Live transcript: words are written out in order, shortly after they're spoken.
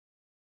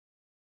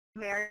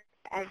AmeriCorps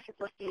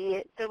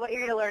NCCC. So what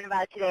you're going to learn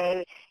about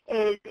today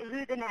is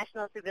who the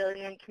National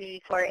Civilian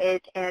Community Corps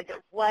is and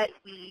what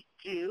we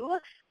do.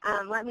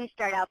 Let me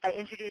start out by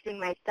introducing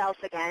myself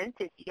again,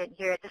 since you didn't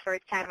hear it the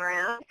first time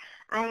around.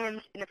 I am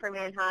Jennifer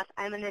Manhoff.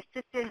 I'm an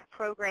Assistant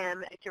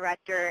Program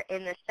Director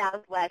in the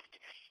Southwest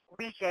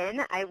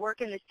region. I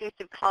work in the states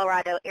of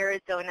Colorado,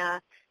 Arizona,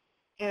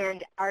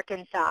 and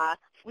Arkansas.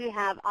 We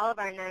have all of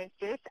our 9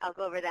 states, I'll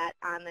go over that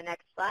on the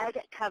next slide,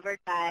 covered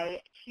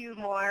by 2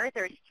 more.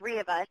 There's 3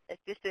 of us,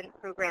 assistant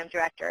program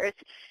directors.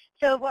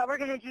 So what we're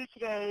going to do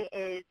today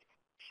is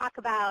talk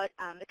about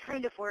the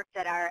kind of work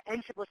that our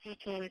NCCC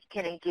teams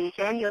can engage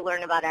in. You'll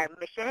learn about our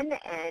mission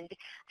and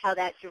how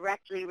that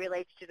directly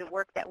relates to the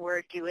work that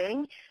we're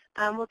doing.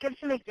 We'll give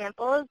some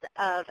examples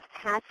of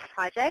past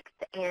projects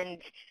and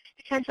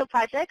potential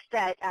projects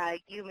that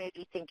you may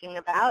be thinking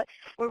about.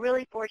 We're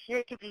really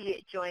fortunate to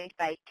be joined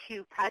by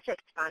 2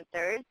 project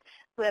sponsors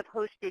who have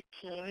hosted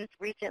teams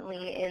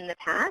recently in the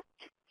past.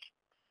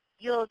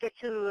 You'll get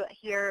to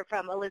hear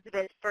from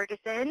Elizabeth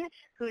Ferguson,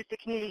 who's the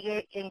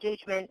Community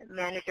Engagement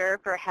Manager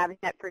for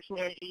Habitat for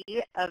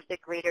Humanity of the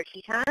Greater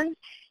Tetons,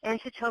 and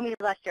Satomi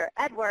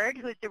Lester-Edward,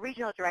 who's the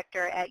Regional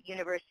Director at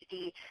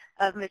University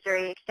of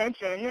Missouri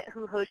Extension,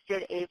 who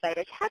hosted a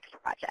VITA Tax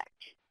project.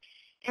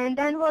 And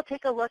then we'll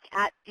take a look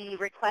at the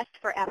request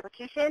for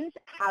applications,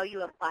 how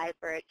you apply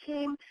for a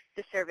team,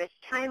 the service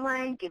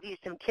timeline, give you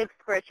some tips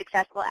for a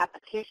successful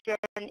application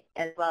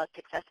as well as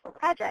successful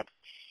projects,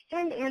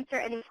 and answer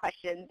any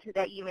questions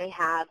that you may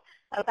have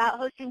about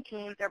hosting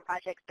teams or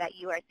projects that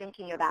you are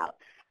thinking about.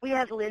 We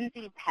have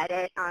Lindsay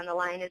Pettit on the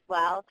line as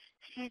well.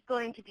 She's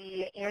going to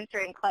be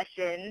answering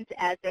questions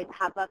as they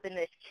pop up in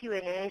this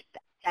Q&A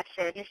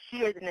section. She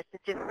is an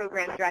Assistant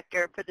Program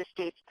Director for the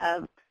states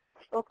of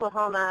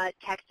Oklahoma,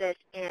 Texas,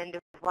 and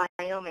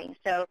Wyoming.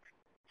 So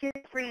feel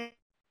free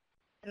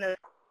to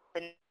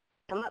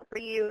come up for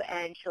you,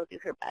 and she'll do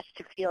her best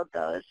to field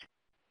those.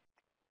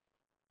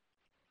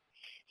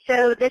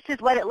 So this is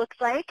what it looks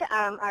like,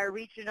 our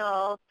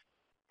regional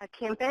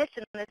campus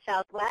in the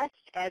Southwest,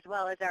 as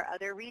well as our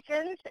other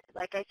regions.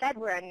 Like I said,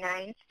 we're a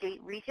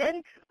 9-state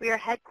region. We are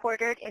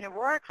headquartered in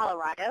Aurora,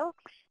 Colorado,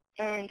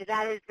 and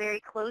that is very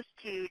close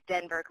to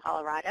Denver,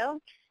 Colorado.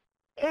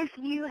 If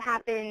you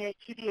happen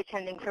to be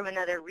attending from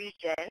another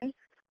region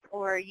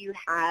or you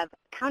have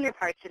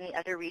counterparts in the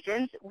other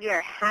regions, we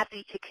are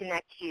happy to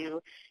connect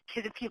you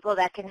to the people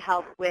that can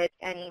help with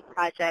any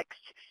projects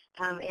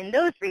in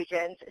those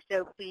regions,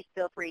 so please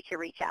feel free to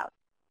reach out.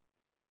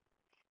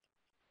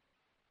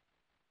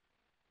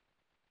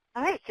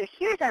 All right, so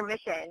here's our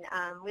mission.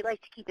 We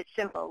like to keep it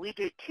simple. We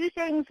do 2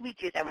 things. We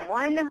do them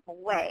one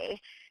way.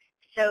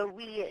 So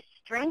we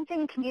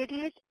strengthen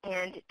communities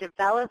and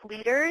develop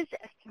leaders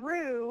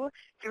through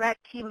direct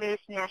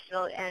team-based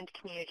national and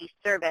community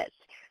service.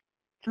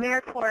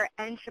 AmeriCorps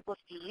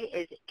NCCC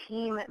is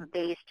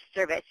team-based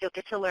service. You'll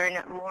get to learn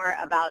more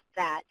about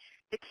that.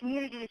 The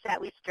communities that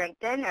we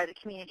strengthen are the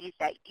communities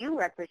that you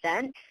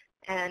represent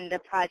and the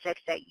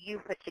projects that you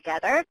put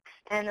together.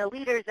 And the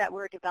leaders that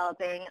we're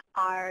developing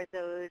are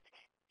those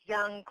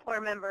young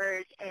Corps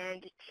members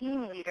and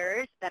team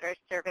leaders that are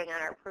serving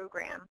on our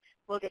program.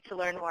 We'll get to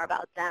learn more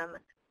about them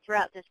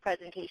throughout this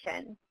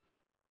presentation.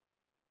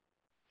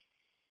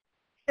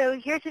 So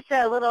here's just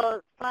a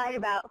little slide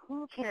about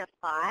who can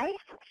apply.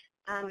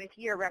 If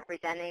you're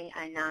representing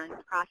a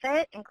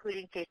nonprofit,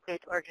 including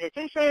faith-based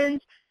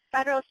organizations,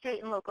 federal,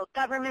 state, and local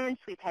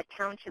governments, we've had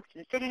townships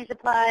and cities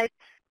apply,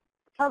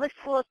 public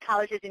schools,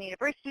 colleges, and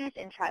universities,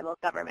 and tribal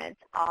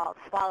governments all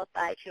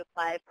qualify to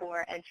apply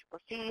for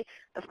NCCC.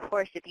 Of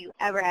course, if you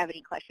ever have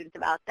any questions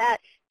about that,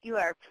 you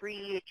are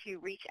free to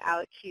reach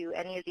out to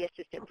any of the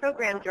assistant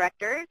program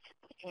directors,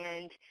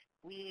 and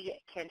we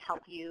can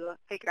help you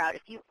figure out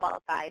if you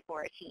qualify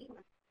for a team.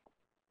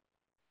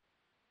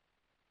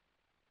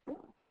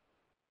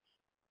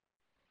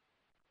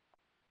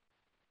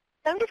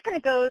 So I'm just going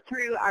to go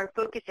through our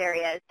focus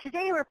areas.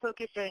 Today we're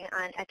focusing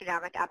on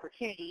economic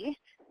opportunity,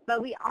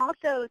 but we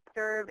also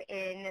serve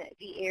in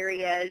the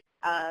areas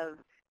of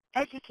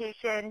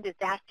education,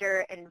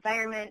 disaster,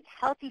 environment,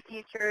 healthy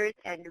futures,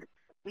 and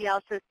we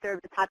also serve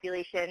the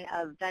population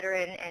of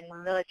veteran and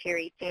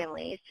military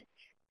families.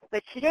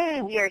 But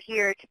today we are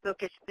here to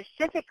focus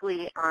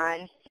specifically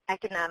on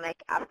economic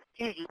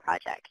opportunity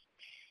projects.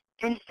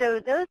 And so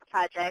those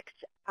projects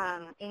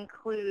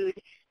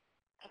include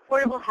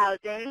affordable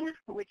housing,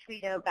 which we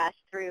know best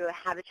through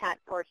Habitat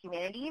for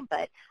Humanity,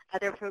 but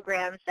other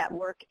programs that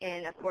work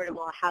in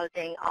affordable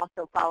housing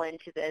also fall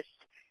into this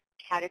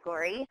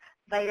category.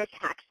 VITA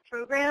tax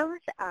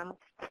programs,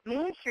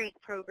 Main Street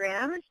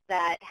programs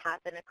that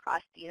happen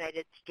across the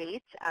United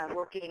States,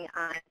 working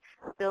on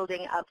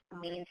building up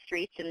main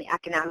streets and the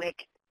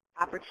economic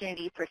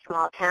opportunity for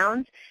small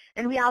towns.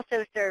 And we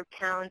also serve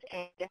towns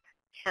and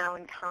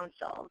town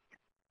councils.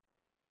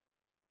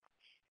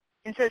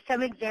 And so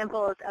some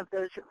examples of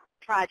those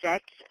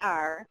projects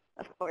are,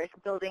 of course,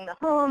 building the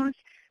homes,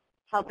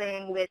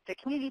 helping with the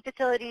community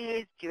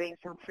facilities, doing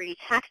some free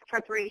tax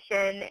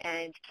preparation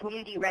and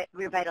community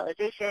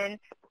revitalization,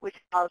 which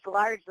falls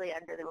largely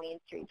under the Main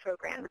Street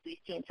program. We've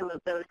seen some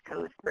of those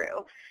go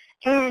through.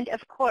 And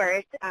of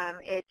course,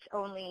 it's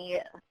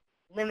only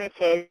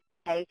limited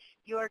by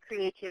your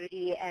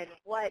creativity and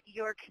what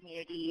your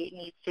community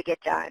needs to get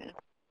done.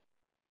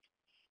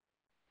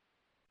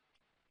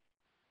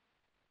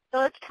 So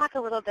let's talk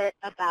a little bit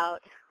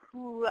about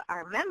who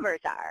our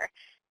members are.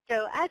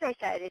 So as I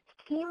said, it's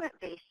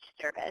team-based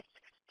service.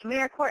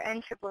 AmeriCorps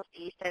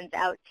NCCC sends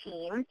out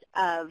teams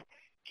of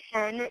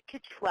 10 to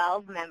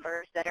 12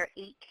 members that are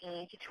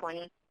 18 to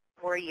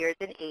 24 years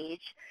in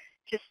age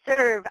to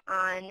serve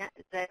on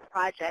the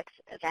projects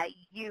that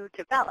you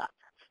develop.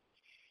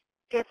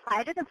 They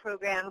apply to the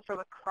program from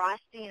across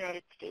the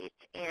United States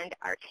and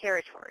our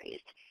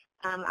territories.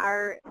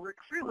 Our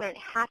recruitment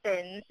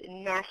happens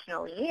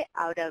nationally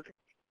out of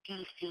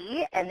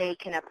DC, and they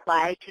can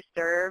apply to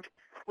serve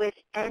with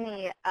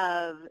any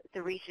of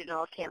the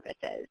regional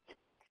campuses.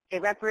 They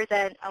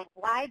represent a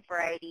wide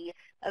variety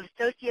of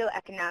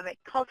socioeconomic,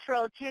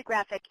 cultural,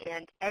 geographic,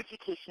 and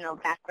educational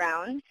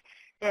backgrounds.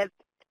 They have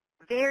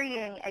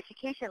varying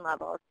education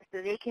levels,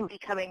 so they can be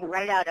coming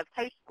right out of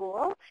high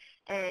school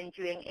and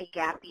doing a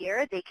gap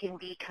year. They can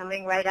be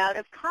coming right out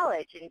of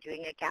college and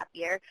doing a gap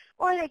year,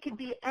 or they could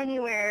be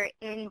anywhere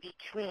in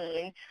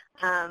between,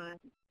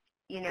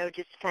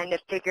 just kind of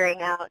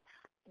figuring out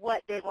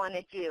what they want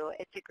to do.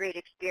 It's a great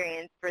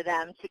experience for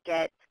them to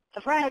get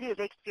a variety of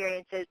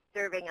experiences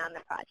serving on the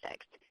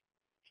projects.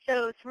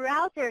 So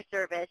throughout their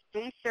service,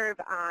 they serve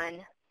on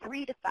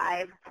 3 to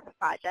 5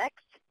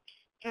 projects,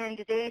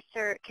 and they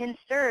can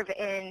serve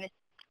in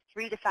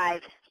 3 to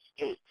 5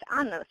 states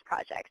on those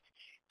projects.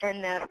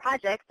 And the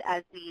projects,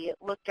 as we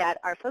looked at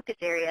our focus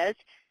areas,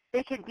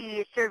 they could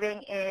be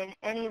serving in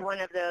any one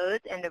of those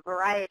and a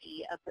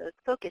variety of those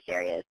focus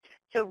areas.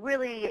 So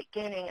really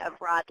gaining a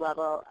broad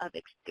level of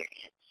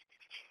experience.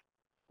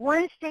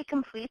 Once they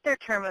complete their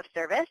term of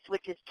service,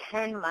 which is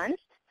 10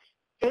 months,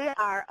 they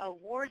are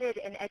awarded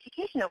an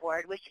education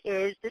award, which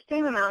is the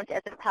same amount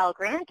as a Pell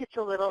Grant. It's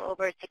a little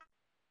over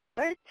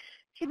 $6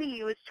 to be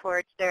used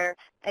towards their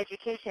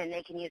education.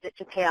 They can use it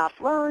to pay off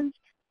loans.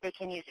 They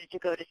can use it to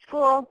go to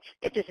school.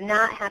 It does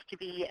not have to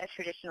be a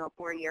traditional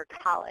 4-year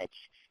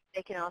college.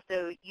 They can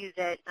also use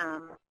it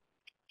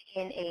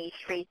in a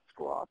trade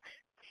school.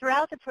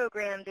 Throughout the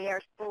program, they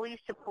are fully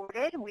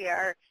supported. We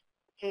are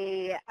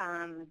a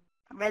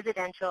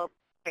residential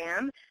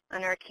program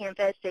on our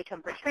campus. They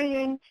come for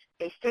training.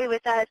 They stay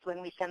with us.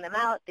 When we send them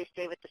out, they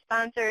stay with the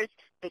sponsors.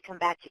 They come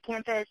back to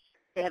campus.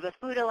 They have a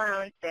food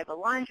allowance. They have a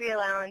laundry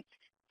allowance.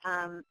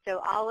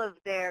 So all of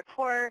their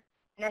core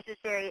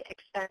necessary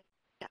expenses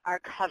are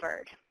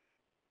covered.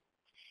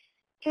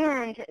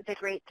 And the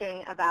great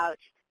thing about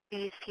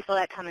these people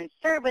that come and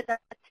serve with us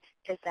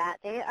is that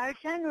they are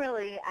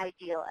generally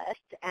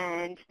idealists,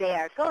 and they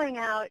are going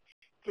out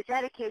to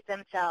dedicate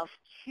themselves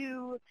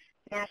to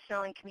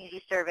national and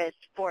community service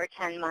for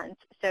 10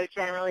 months. So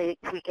generally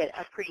we get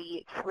a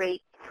pretty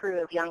great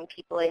crew of young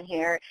people in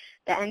here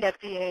that end up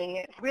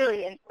being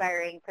really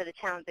inspiring for the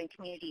towns and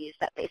communities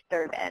that they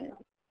serve in.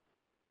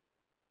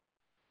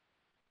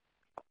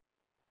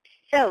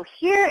 So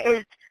here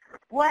is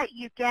what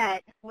you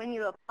get when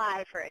you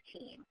apply for a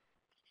team.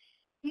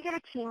 You get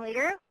a team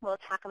leader. We'll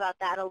talk about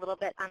that a little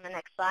bit on the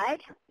next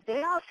slide.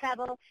 They all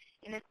travel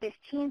in a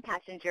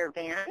 15-passenger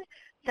van.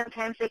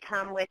 Sometimes they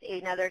come with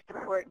another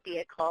support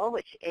vehicle,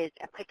 which is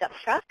a pickup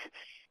truck.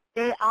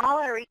 They all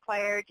are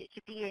required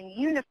to be in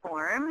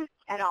uniform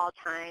at all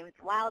times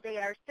while they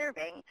are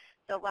serving.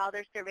 So while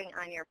they're serving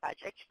on your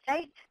project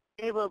site,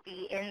 they will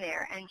be in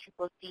their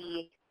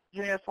NCCC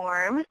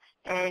uniform,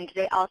 and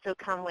they also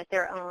come with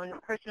their own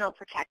personal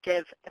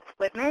protective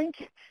equipment,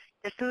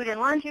 the food and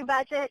laundry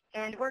budget,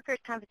 and workers'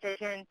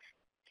 compensation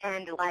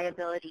and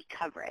liability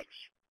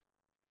coverage.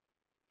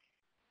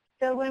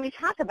 So when we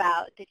talk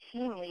about the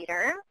team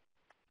leader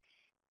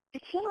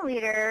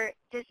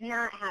does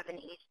not have an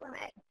age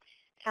limit.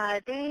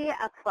 They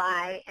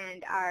apply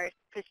and are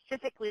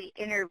specifically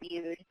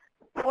interviewed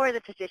for the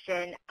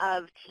position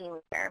of team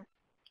leader.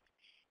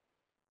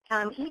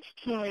 Each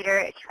team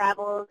leader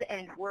travels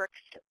and works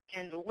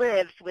and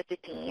lives with the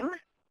team,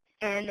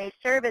 and they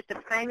serve as the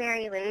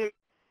primary liaison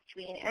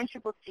between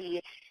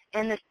NCCC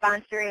and the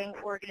sponsoring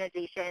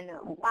organization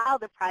while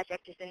the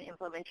project is in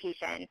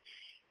implementation.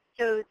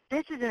 So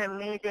this is an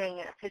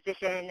amazing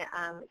position,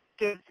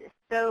 gives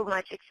so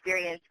much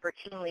experience for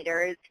team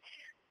leaders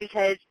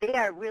because they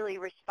are really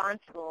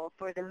responsible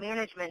for the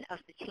management of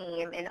the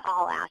team in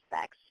all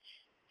aspects.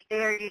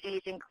 Their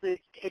duties include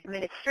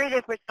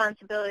administrative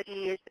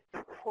responsibilities,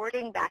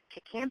 reporting back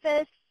to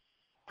campus,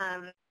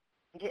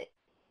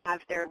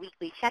 have their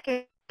weekly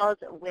check-ins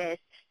with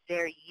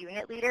their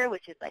unit leader,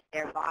 which is like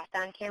their boss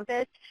on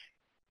campus.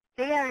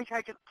 They are in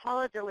charge of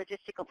all of the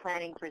logistical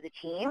planning for the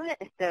team,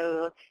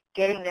 so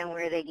getting them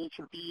where they need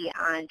to be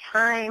on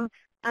time,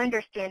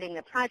 understanding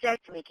the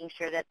project, making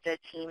sure that the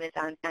team is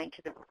on time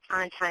to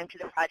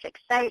the project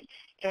site,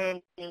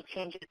 and any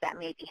changes that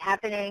may be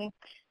happening.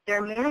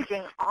 they're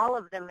managing all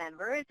of the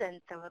members, and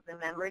some of the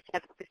members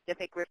have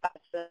specific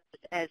responsibilities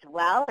as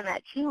well, and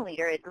that team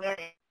leader is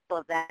managing all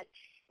of that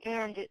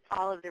and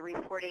all of the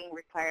reporting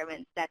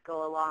requirements that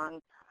go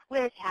along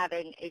with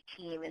having a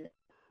team. And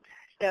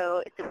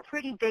so it's a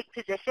pretty big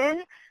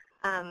position,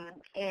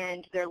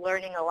 and they're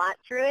learning a lot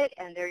through it,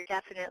 and they're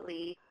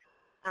definitely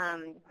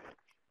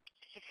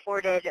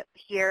supported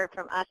here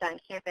from us on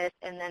campus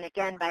and then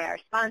again by our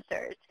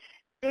sponsors.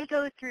 They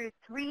go through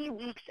 3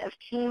 weeks of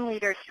team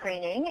leaders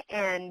training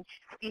and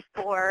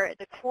before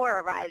the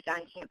Corps arrives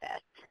on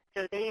campus.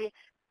 So they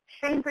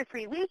train for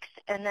 3 weeks,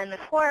 and then the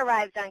Corps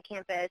arrives on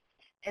campus,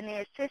 and they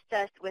assist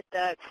us with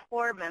the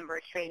Corps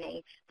member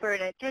training for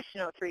an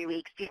additional 3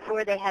 weeks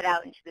before they head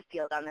out into the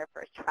field on their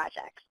first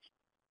projects.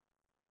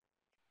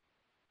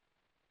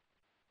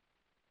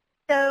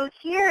 So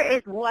here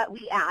is what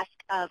we ask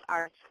of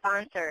our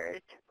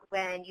sponsors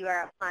when you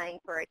are applying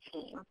for a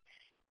team.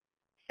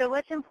 So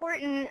what's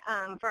important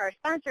for our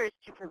sponsors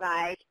to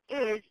provide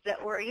is the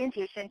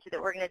orientation to the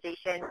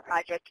organization,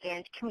 project,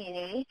 and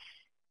community,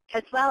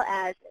 as well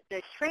as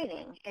the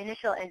training,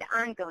 initial and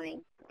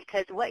ongoing,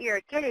 because what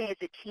you're getting is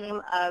a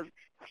team of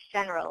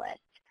generalists.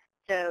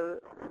 So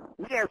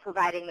we are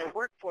providing the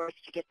workforce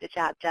to get the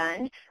job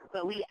done,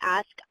 but we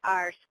ask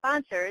our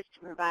sponsors to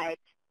provide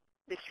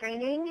the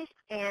training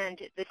and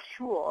the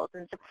tools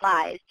and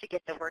supplies to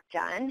get the work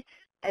done,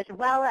 as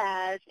well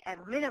as a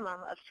minimum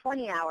of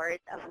 20 hours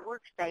of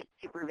worksite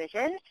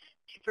supervision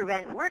to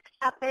prevent work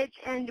stoppage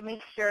and to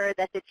make sure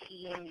that the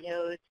team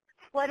knows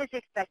what is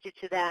expected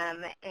to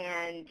them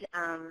and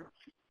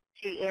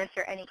to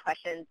answer any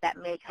questions that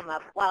may come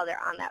up while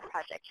they're on that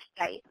project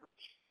site.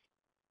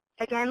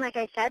 Again, like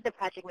I said, the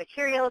project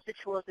materials, the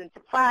tools and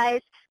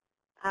supplies.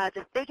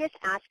 The biggest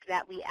ask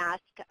that we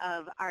ask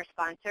of our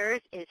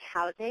sponsors is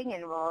housing,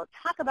 and we'll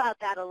talk about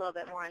that a little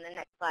bit more on the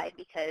next slide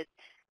because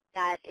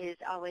that is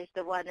always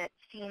the one that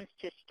seems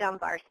to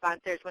stump our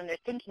sponsors when they're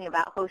thinking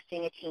about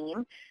hosting a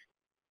team.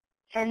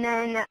 And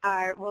then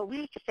what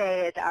we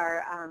say is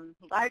our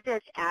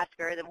largest ask,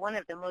 or one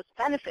of the most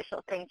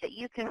beneficial things that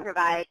you can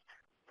provide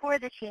for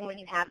the team when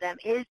you have them,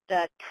 is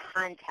the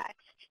context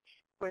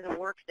for the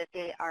work that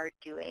they are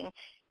doing.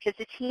 Because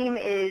the team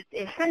is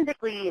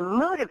intrinsically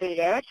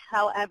motivated,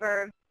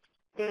 however,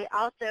 they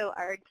also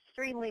are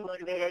extremely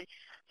motivated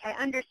by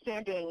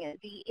understanding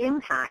the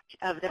impact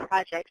of the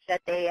projects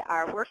that they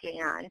are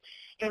working on.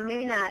 It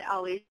may not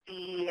always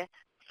be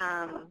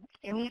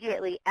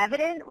immediately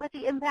evident what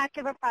the impact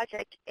of a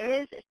project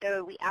is,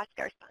 so we ask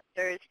our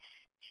sponsors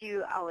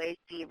to always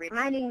be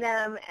reminding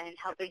them and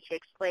helping to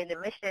explain the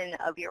mission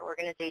of your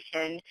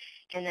organization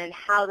and then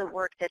how the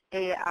work that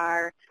they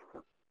are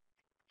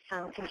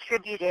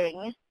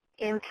contributing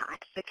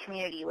impacts the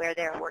community where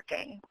they're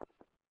working.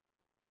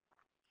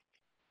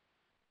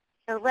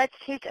 So let's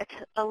take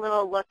a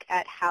little look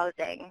at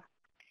housing.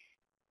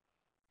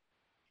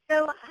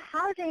 So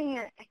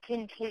housing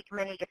can take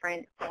many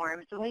different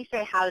forms. When we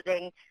say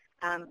housing,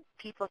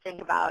 people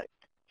think about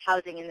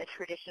housing in the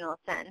traditional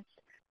sense.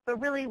 But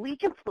really, we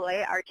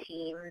deploy our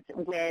teams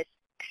with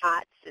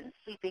cots and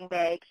sleeping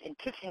bags and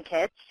kitchen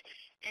kits,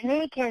 and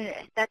they can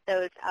set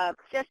those up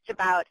just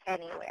about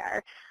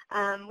anywhere.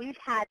 We've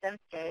had them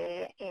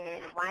stay in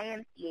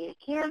YMCA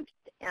camps,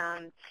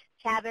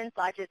 cabins,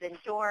 lodges, and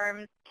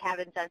dorms,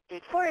 cabins on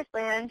state forest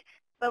land,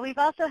 but we've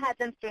also had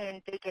them stay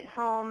in vacant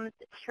homes,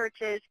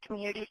 churches,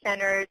 community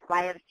centers,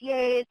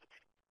 YMCAs.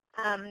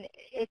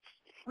 It's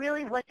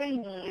really what they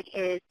need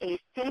is a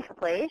safe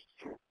place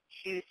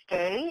to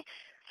stay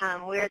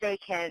where they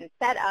can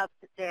set up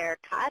their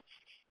cots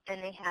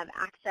and they have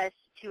access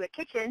to a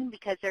kitchen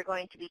because they're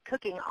going to be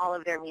cooking all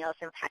of their meals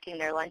and packing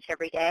their lunch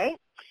every day,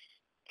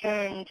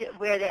 and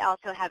where they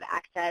also have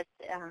access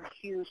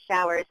to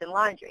showers and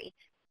laundry.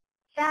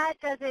 That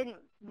doesn't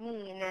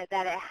mean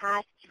that it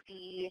has to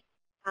be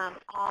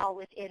all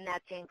within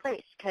that same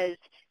place, because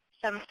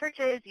some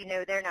churches,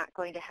 they're not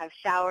going to have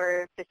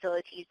shower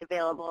facilities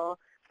available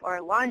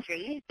or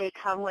laundry. They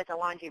come with a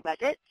laundry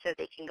budget, so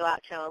they can go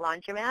out to a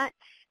laundromat.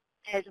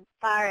 As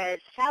far as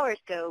showers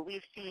go,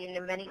 we've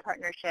seen many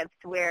partnerships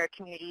where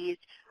communities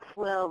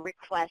will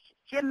request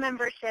gym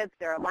memberships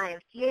or a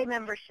YMCA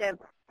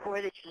membership for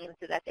the team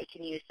so that they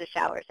can use the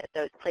showers at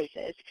those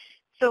places.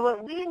 So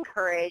what we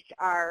encourage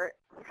our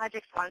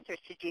project sponsors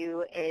to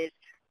do is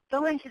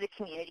go into the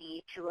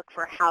community to look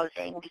for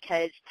housing,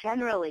 because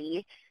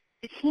generally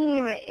the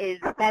team is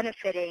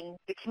benefiting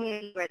the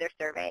community where they're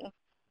serving.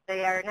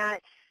 They are not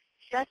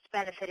just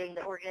benefiting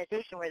the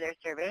organization where they're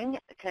serving,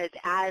 because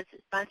as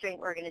sponsoring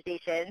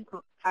organizations,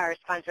 our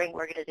sponsoring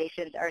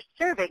organizations are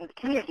serving the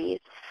communities.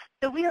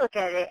 So we look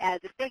at it as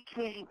a big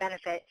community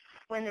benefit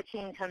when the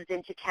team comes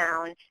into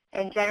town.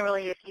 And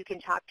generally, if you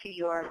can talk to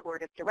your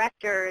board of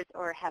directors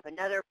or have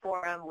another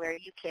forum where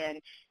you can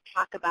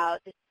talk about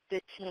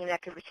the team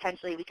that could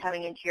potentially be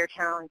coming into your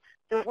town,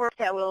 the work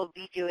that we'll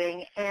be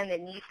doing, and the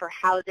need for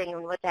housing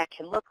and what that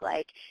can look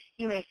like,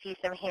 you may see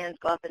some hands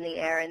go up in the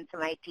air and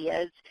some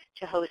ideas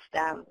to host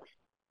them.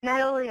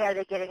 not only are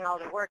they getting all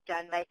the work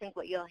done, but I think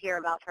what you'll hear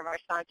about from our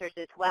sponsors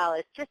as well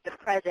is just the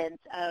presence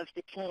of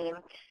the team.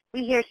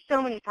 We hear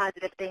so many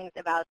positive things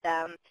about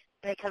them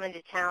when they come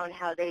into town,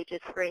 how they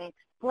just bring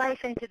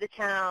life into the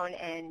town,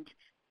 and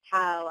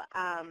how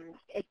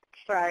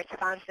for our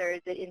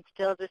sponsors it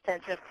instills a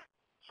sense of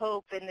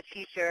hope in the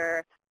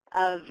future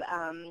of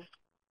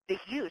the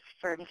youth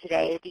from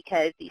today,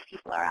 because these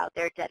people are out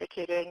there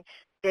dedicating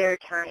their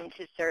time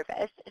to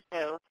service.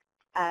 So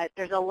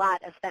there's a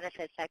lot of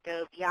benefits that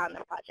go beyond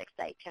the project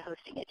site to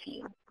hosting a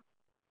team.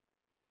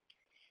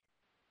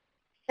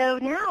 So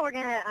now we're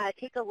going to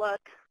take a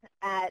look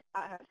at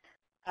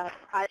a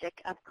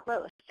project up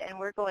close, and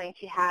we're going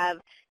to have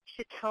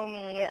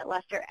Shitomi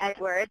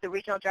Lester-Edwards, the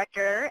Regional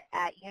Director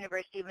at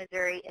University of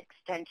Missouri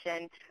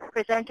Extension,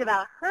 present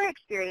about her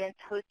experience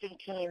hosting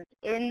teams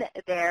in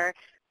their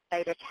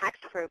site attacks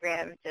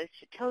program. So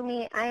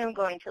Shitomi, I am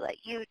going to let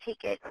you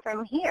take it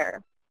from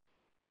here.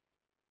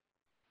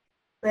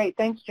 Great.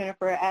 Thanks,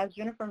 Jennifer. As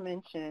Jennifer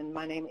mentioned,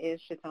 my name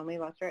is Shitomi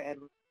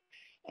Lester-Edwards,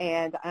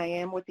 and I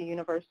am with the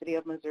University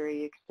of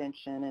Missouri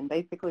Extension. And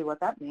basically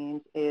what that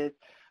means is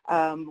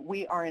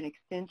we are an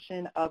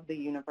extension of the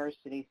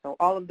university. So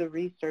all of the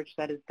research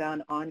that is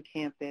done on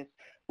campus,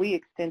 we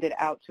extend it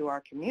out to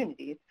our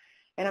communities.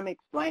 And I'm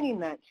explaining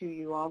that to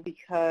you all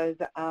because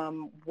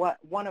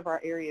one of our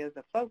areas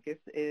of focus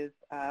is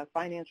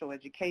financial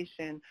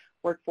education,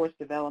 workforce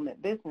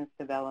development, business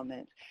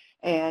development.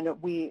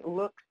 And we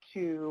look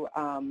to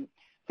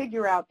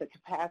figure out the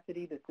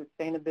capacity, the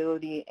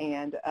sustainability,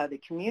 and the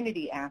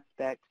community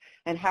aspect,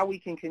 and how we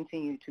can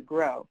continue to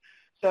grow.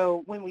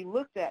 So when we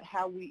looked at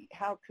how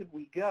could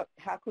we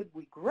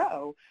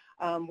grow,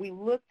 we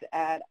looked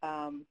at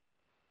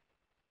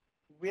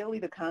really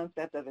the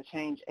concept of a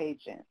change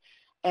agent.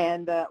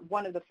 And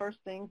one of the first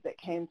things that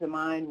came to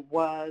mind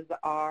was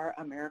our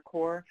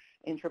AmeriCorps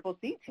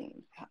NCCC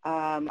teams.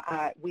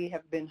 We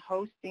have been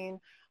hosting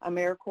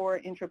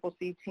AmeriCorps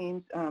NCCC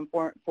teams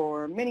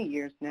for many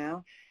years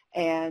now,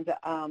 and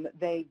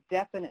they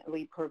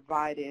definitely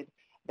provided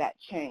that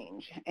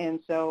change. And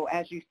so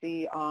as you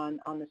see on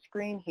the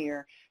screen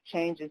here,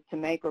 change is to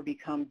make or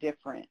become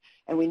different.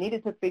 And we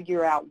needed to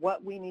figure out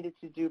what we needed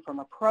to do from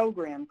a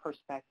program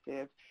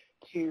perspective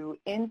to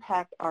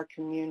impact our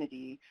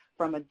community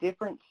from a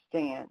different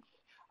stance,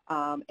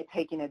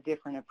 taking a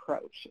different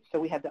approach. So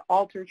we had to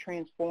alter,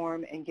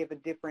 transform, and give a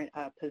different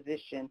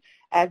position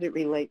as it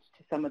relates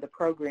to some of the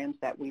programs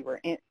that we were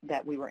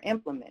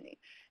implementing.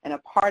 And a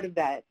part of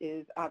that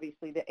is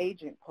obviously the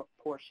agent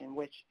portion,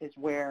 which is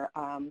where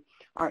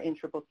our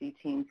NCCC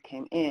teams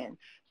came in.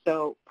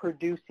 So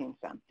producing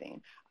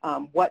something.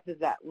 What does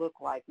that look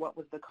like? What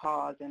was the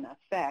cause and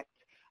effect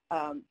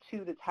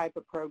to the type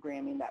of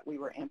programming that we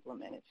were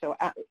implementing?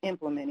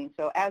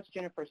 So as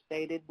Jennifer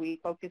stated, we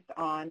focused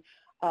on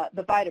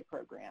the VITA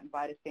program.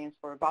 VITA stands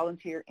for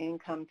Volunteer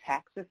Income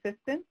Tax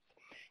Assistance.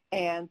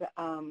 And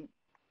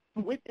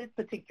with this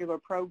particular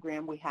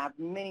program, we have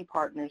many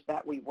partners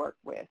that we work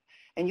with.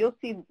 And you'll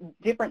see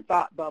different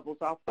thought bubbles.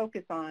 I'll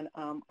focus on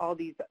all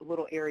these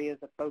little areas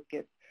of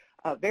focus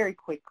very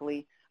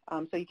quickly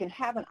so you can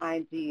have an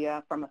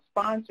idea from a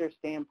sponsor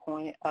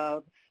standpoint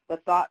of the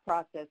thought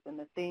process and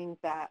the things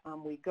that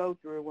we go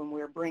through when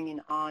we're bringing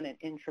on an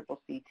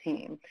NCCC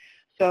team.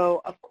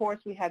 So, of course,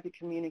 we had to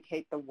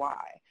communicate the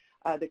why,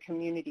 the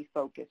community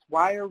focus.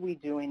 Why are we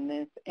doing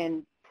this?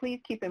 And please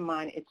keep in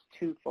mind it's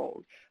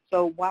twofold.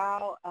 So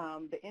while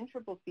the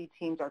NCCC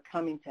teams are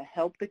coming to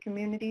help the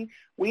community,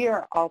 we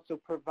are also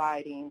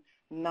providing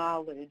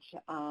knowledge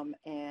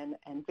and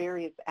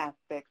various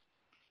aspects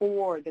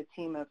for the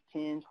team of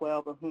 10,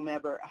 12, or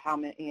whomever, how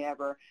many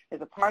ever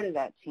is a part of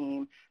that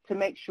team, to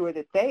make sure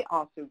that they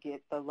also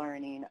get the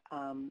learning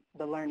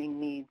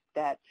needs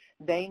that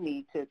they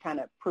need to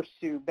kind of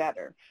pursue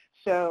better.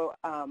 So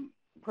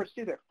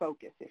pursue their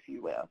focus, if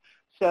you will.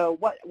 So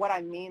what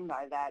I mean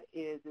by that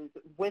is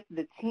with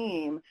the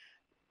team,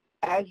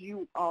 as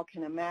you all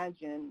can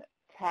imagine,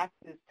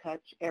 taxes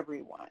touch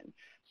everyone.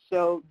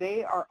 So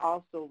they are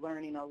also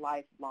learning a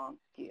lifelong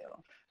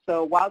skill.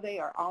 So while they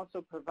are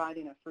also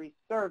providing a free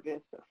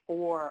service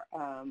for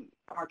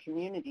our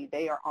community,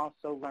 they are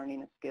also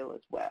learning a skill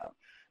as well.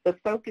 The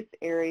focus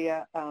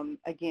area,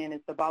 again,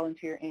 is the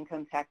volunteer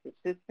income tax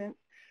assistance.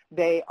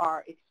 They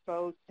are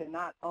exposed to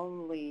not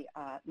only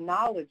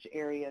knowledge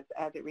areas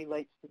as it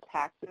relates to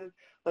taxes,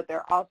 but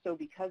they're also,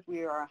 because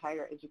we are a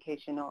higher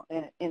educational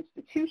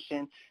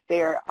institution,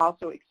 they are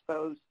also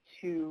exposed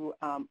to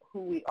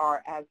who we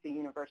are as the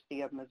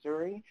University of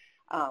Missouri.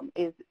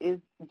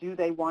 Do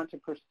they want to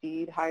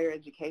proceed higher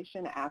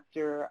education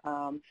after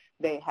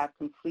they have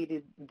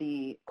completed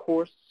the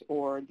course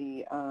or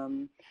the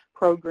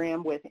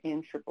program with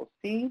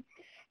NCCC?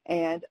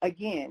 And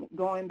again,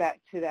 going back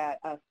to that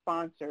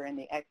sponsor and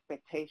the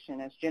expectation,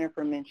 as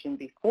Jennifer mentioned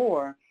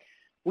before,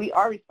 we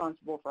are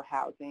responsible for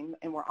housing,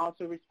 and we're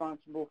also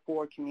responsible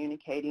for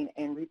communicating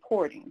and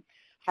reporting.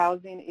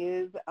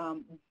 Housing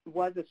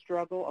was a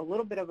struggle, a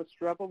little bit of a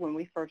struggle when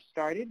we first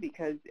started,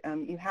 because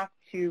you have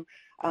to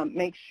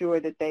make sure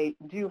that they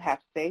do have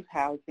safe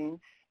housing,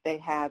 They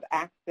have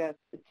access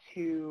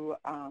to,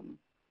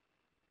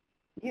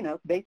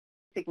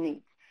 basic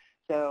needs.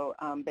 So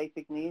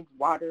basic needs,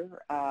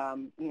 water,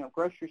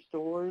 grocery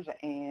stores,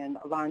 and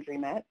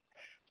laundromats.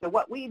 So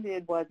what we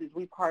did is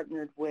we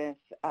partnered with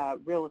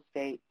real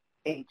estate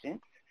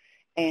agents,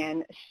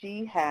 and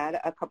she had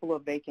a couple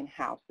of vacant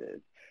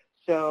houses.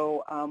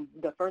 So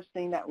the first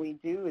thing that we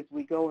do is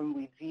we go and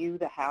we view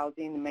the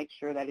housing to make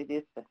sure that it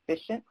is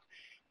sufficient,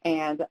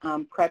 and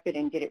prep it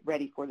and get it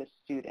ready for the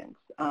students.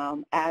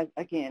 As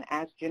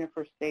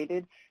Jennifer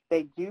stated,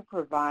 they do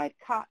provide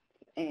cots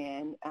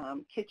and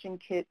kitchen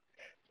kits,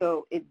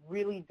 so it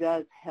really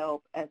does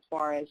help as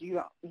far as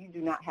you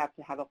do not have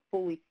to have a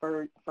fully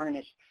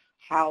furnished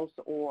house,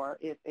 or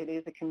if it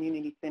is a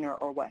community center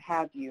or what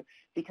have you,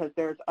 because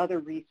there's other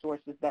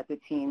resources that the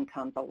team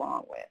comes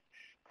along with.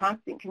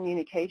 Constant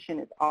communication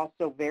is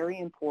also very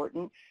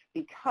important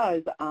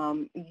because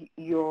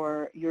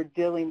you're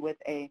dealing with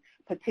a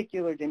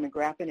particular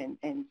demographic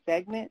and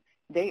segment.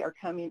 They are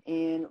coming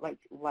in,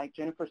 like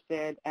Jennifer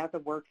said, as a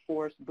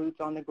workforce, boots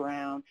on the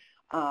ground,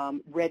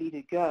 ready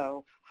to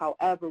go.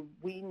 However,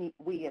 we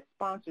as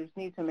sponsors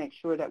need to make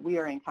sure that we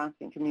are in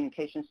constant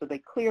communication so they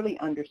clearly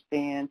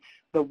understand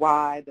the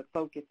why, the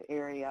focus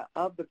area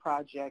of the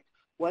project,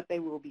 what they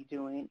will be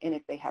doing, and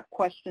if they have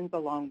questions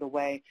along the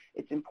way,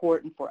 it's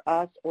important for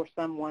us or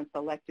someone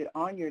selected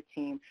on your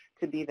team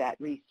to be that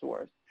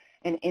resource.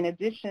 And in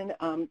addition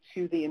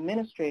to the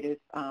administrative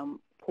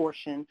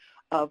portion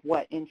of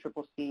what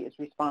NCCC is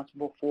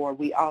responsible for,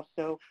 we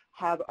also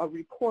have a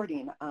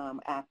reporting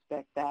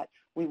aspect that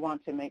we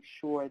want to make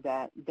sure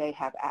that they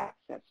have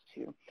access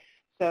to.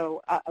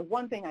 So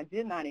one thing I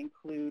did not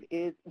include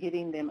is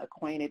getting them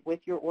acquainted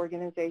with your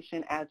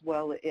organization as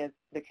well as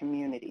the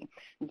community.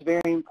 It's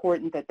very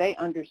important that they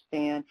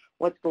understand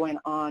what's going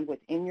on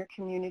within your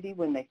community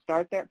when they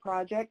start that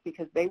project,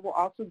 because they will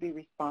also be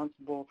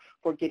responsible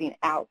for getting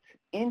out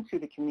into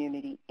the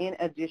community in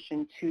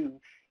addition to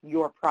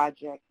your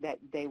project that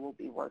they will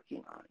be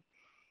working on.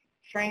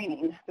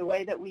 Training, the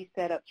way that we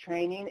set up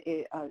training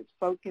is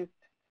focused,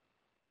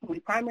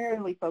 we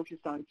primarily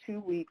focused on 2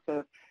 weeks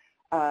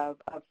of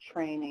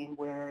training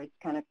where it's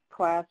kind of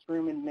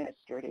classroom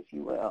administered, if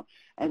you will.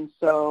 And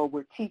so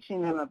we're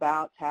teaching them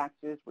about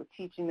taxes, we're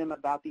teaching them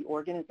about the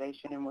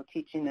organization, and we're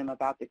teaching them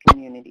about the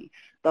community.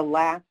 The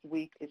last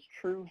week is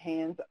true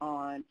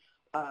hands-on.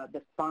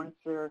 The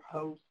sponsor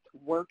host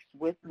works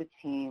with the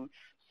team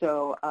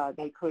so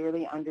they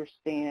clearly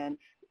understand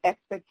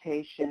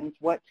expectations,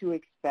 what to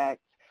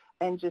expect,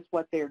 and just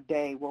what their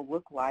day will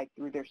look like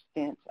through their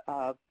stint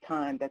of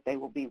time that they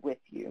will be with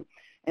you.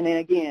 And then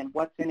again,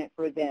 what's in it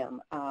for them?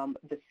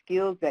 The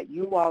skills that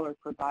you all are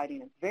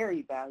providing is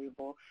very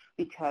valuable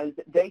because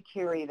they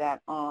carry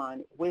that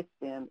on with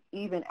them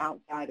even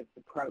outside of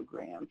the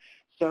program.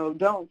 So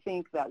don't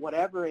think that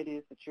whatever it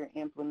is that you're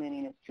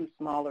implementing is too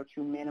small or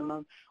too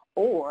minimum,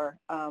 or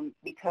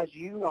because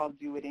you all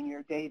do it in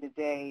your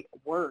day-to-day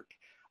work,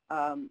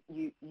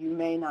 you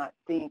may not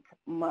think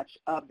much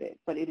of it,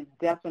 but it is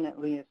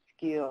definitely a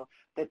skill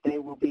that they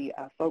will be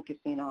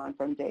focusing on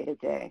from day to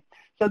day.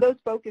 So those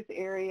focus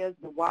areas,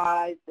 the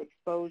whys, the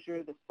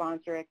exposure, the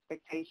sponsor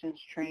expectations,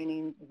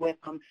 training with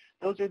them,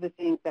 those are the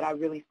things that I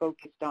really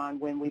focused on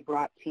when we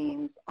brought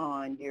teams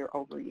on year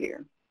over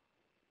year.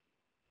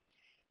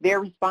 Their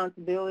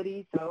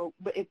responsibility,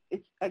 but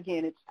it's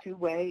again, it's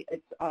two-way.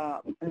 It's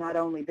not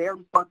only their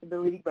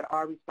responsibility, but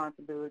our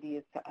responsibility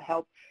is to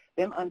help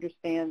them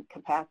understand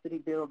capacity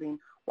building.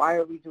 Why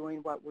are we doing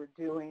what we're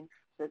doing?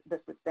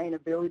 The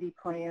sustainability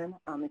plan.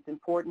 It's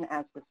important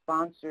as the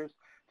sponsors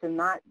to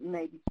not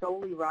maybe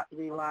solely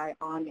rely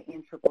on the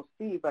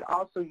NCCC, but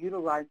also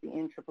utilize the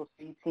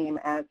NCCC team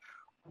as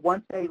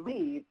once they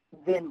leave,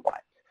 then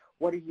what?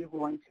 What are you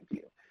going to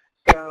do?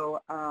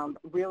 So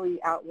really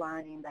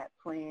outlining that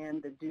plan,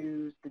 the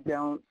do's, the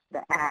don'ts,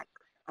 the acts,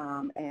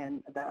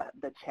 and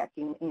the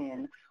checking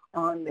in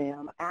on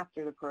them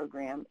after the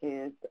program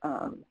is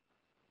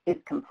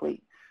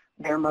complete.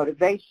 Their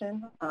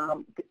motivation,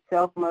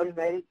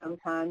 self-motivated.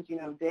 Sometimes,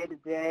 day to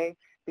day,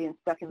 being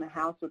stuck in the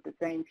house with the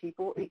same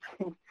people,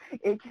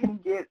 it can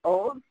get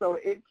old. So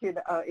it can,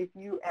 if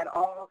you at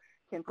all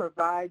can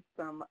provide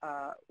some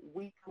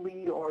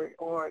weekly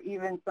or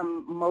even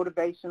some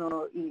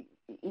motivational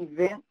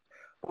events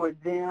for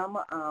them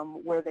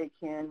where they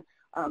can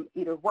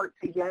either work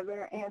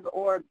together and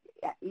or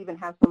even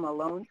have some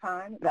alone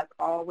time, that's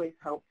always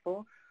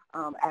helpful.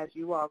 As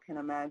you all can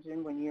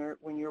imagine, when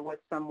you're with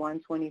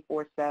someone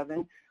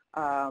 24/7,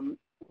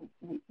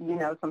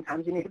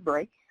 sometimes you need a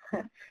break.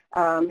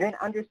 And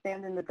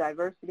understanding the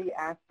diversity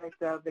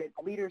aspect of it,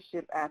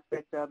 leadership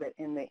aspect of it,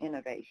 and the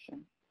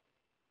innovation.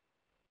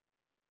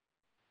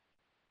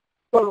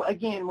 So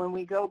again, when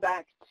we go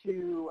back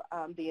to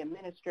the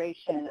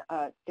administration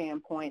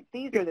standpoint,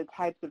 these are the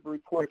types of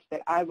reports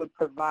that I would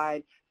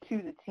provide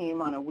to the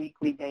team on a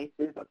weekly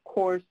basis. Of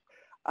course,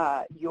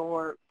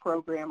 your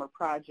program or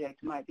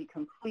project might be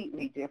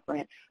completely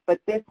different, but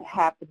these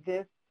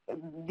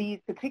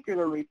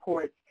particular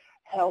reports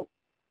help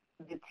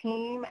the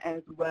team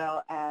as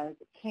well as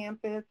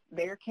campus,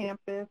 their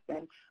campus,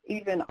 and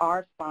even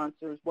our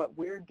sponsors, what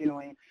we're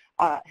doing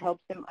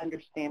helps them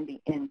understand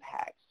the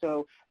impact.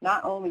 So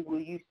not only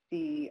will you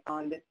see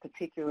on this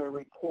particular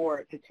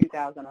report the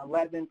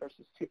 2011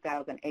 versus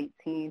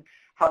 2018,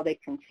 how they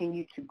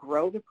continue to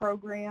grow the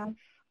program,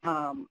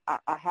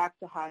 I have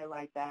to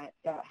highlight that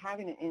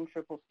having an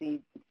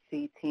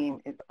NCCC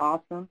team is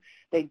awesome.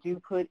 They do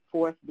put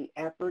forth the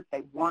effort.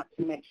 They want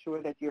to make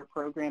sure that your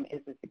program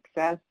is a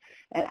success.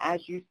 And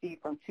as you see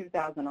from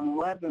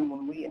 2011,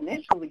 when we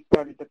initially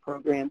started the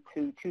program,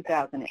 to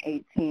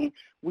 2018,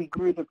 we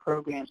grew the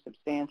program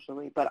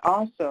substantially. But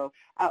also,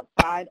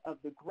 outside of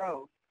the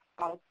growth,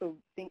 also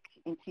think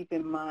and keep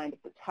in mind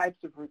the types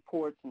of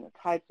reports and the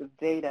types of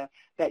data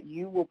that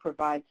you will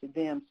provide to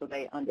them so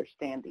they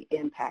understand the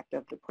impact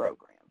of the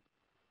program.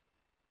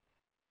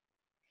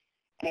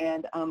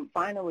 And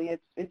finally,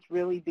 it's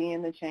really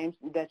being the change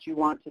that you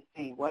want to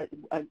see.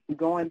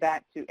 Going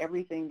back to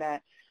everything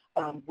that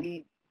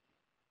we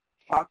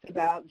talked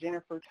about,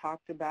 Jennifer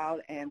talked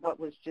about, and what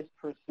was just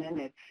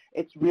presented,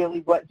 it's really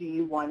what do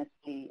you want to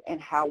see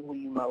and how will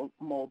you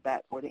mold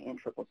that for the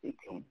NCCC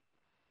team.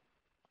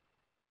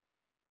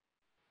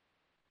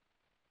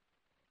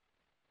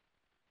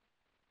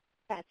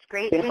 That's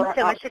great. Thanks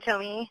so much,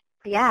 Hitomi.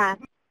 Yeah.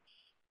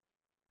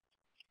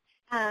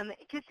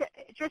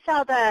 Just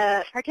so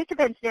the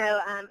participants know,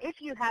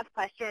 if you have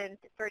questions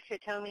for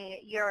Hitomi,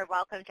 you're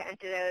welcome to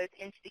enter those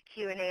into the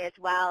Q&A as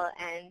well,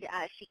 and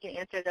she can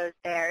answer those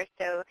there.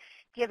 So if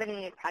you have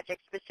any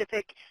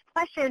project-specific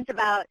questions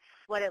about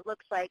what it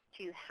looks like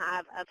to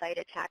have a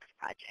VITA tax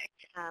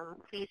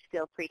project, please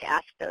feel free to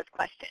ask those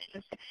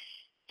questions.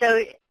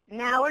 So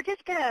now we're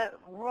just going to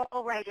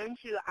roll right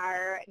into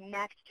our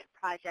next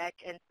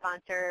project and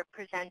sponsor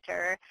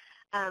presenter.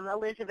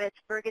 Elizabeth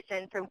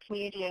Ferguson from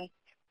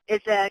is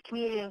a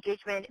Community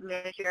Engagement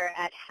Manager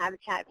at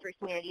Habitat for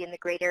Humanity in the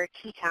Greater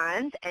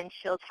Tetons, and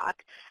she'll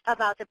talk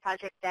about the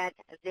project that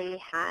they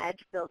had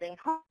building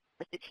homes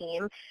with the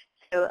team.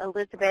 So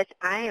Elizabeth,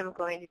 I am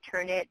going to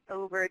turn it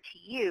over to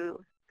you.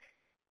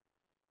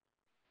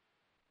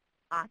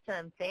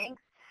 Awesome.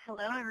 Thanks.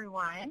 Hello,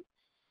 everyone.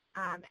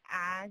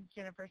 As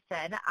Jennifer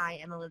said, I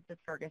am Elizabeth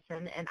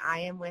Ferguson, and I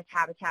am with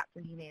Habitat for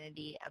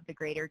Humanity of the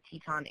Greater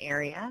Teton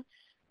area,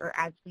 or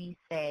as we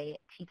say,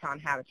 Teton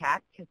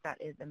Habitat, because that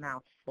is a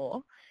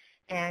mouthful.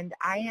 And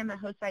I am a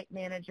host site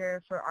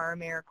manager for our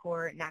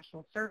AmeriCorps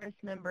National Service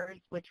members,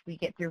 which we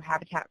get through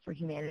Habitat for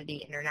Humanity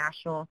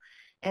International,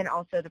 and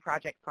also the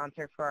project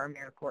sponsor for our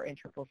AmeriCorps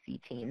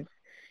NCCC teams.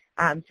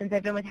 Since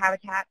I've been with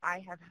Habitat,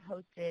 I have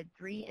hosted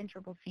 3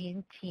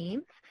 NCCC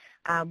teams.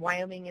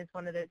 Wyoming is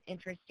one of those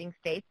interesting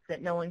states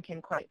that no one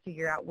can quite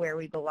figure out where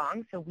we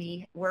belong. So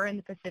we're in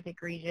the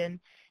Pacific region,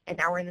 and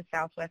now we're in the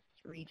Southwest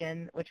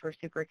region, which we're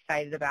super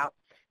excited about.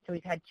 So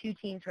we've had 2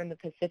 teams from the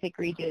Pacific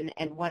region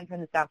and 1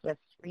 from the Southwest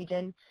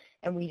region,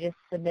 and we just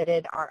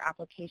submitted our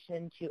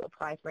application to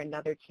apply for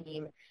another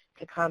team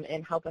to come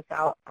and help us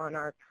out on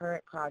our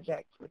current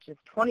project, which is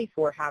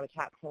 24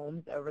 Habitat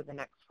homes over the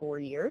next 4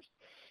 years.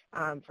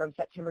 From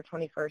September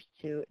 21st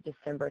to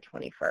December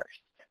 21st.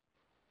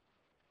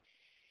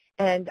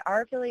 And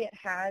our affiliate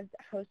has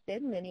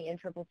hosted many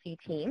NCCC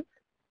teams.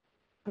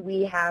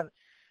 We have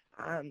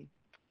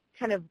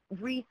kind of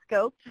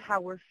re-scoped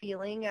how we're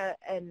feeling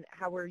and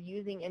how we're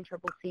using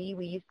NCCC.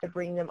 We used to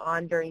bring them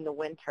on during the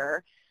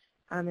winter.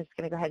 I'm just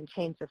going to go ahead and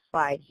change the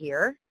slide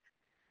here.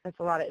 That's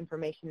a lot of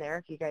information there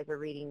if you guys are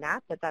reading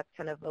that, but that's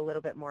kind of a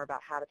little bit more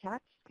about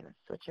Habitat. Just going to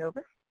switch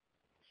over.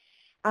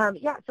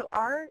 So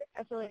our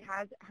affiliate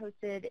has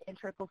hosted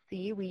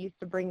NCCC. We used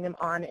to bring them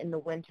on in the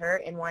winter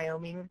in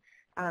Wyoming,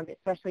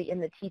 especially in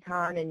the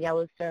Teton and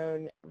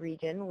Yellowstone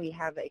region. We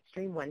have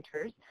extreme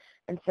winters,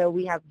 and so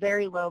we have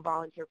very low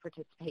volunteer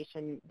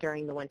participation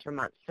during the winter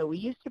months. So we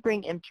used to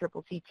bring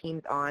NCCC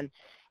teams on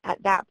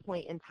at that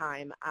point in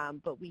time,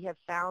 but we have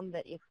found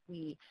that if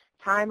we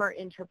time our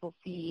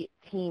NCCC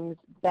teams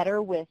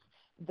better with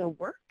the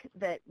work,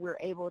 that we're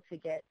able to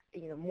get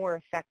more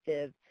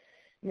effective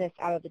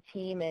out of the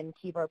team and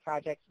keep our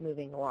projects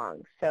moving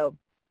along. So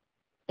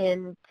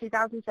in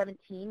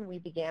 2017, we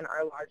began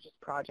our largest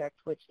project,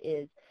 which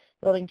is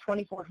building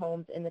 24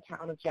 homes in the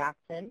town of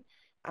Jackson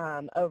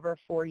over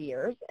 4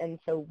 years. And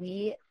so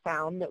we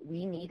found that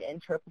we need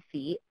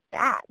NCCC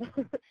bad.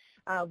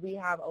 We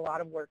have a lot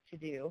of work to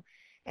do.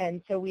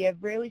 And so we have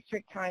really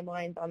strict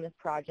timelines on this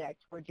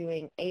project. We're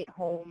doing 8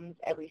 homes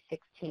every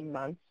 16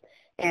 months,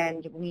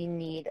 and we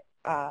need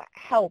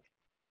help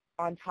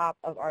on top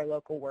of our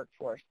local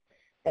workforce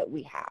that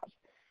we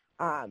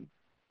have.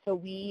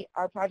 So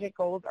our project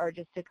goals are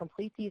just to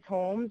complete these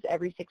homes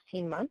every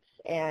 16 months,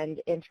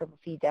 and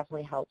NCCC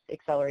definitely helps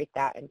accelerate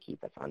that and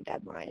keep us on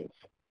deadlines.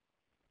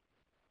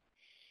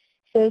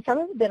 So some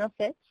of the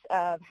benefits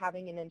of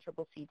having an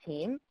NCCC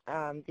team,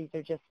 these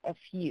are just a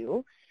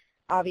few.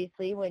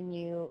 Obviously, when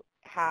you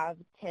have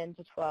 10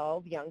 to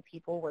 12 young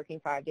people working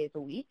 5 days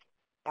a week,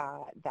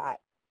 that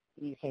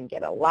you can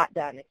get a lot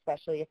done,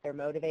 especially if they're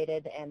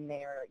motivated and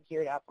they're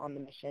geared up on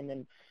the mission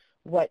and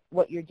what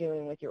you're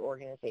doing with your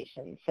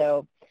organization.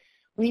 So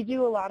We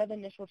do a lot of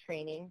initial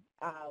training.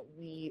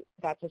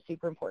 That's a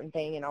super important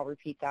thing, and I'll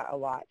repeat that a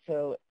lot.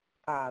 So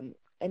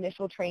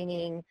initial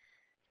training,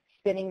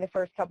 spending the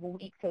first couple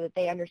weeks so that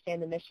they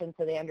understand the mission,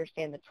 so they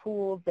understand the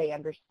tools, they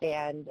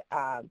understand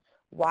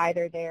why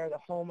they're there, the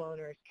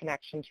homeowner's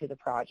connection to the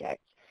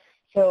project.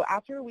 So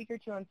after a week or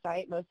two on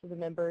site, most of the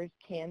members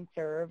can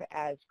serve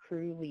as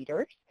crew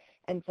leaders.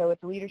 And so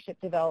it's a leadership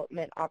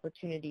development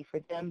opportunity for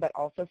them, but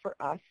also for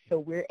us. So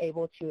we're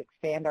able to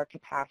expand our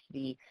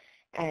capacity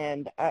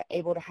and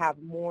able to have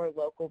more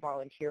local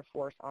volunteer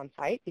force on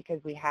site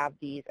because we have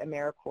these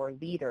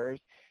AmeriCorps leaders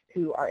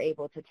who are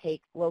able to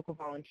take local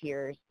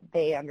volunteers.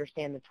 They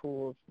understand the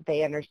tools,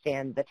 they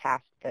understand the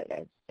tasks that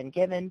has been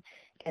given,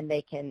 and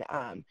they can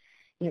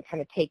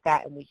kind of take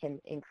that and we can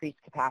increase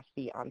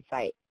capacity on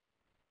site.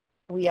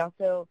 We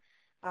also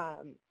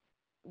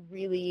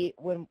really,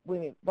 when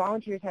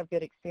volunteers have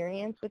good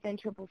experience with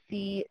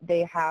NCCC,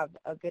 they have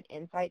a good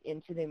insight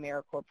into the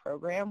AmeriCorps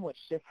program, which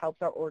just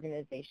helps our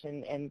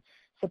organization and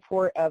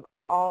support of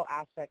all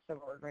aspects of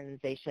our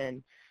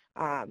organization,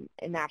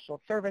 in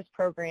national service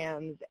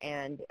programs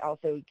and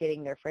also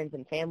getting their friends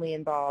and family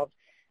involved.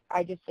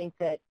 I just think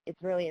that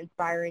it's really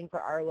inspiring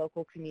for our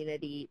local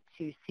community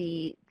to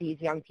see these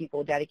young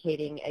people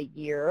dedicating a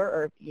year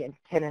or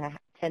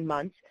 10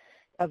 months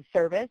of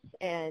service,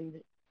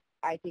 and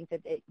I think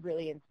that it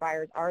really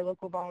inspires our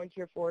local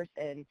volunteer force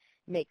and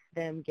makes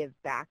them give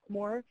back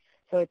more.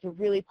 So it's a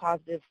really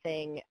positive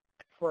thing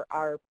for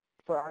our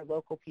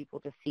local people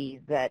to see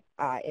that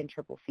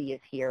NCCC is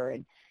here,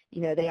 and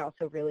they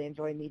also really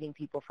enjoy meeting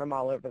people from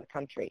all over the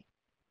country.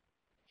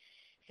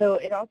 So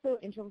it also,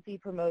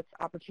 NCCC promotes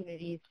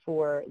opportunities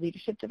for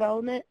leadership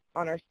development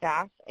on our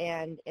staff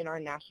and in our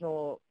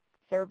national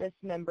service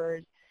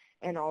members,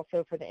 and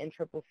also for the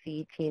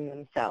NCCC team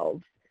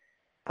themselves.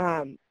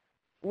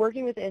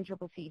 Working with the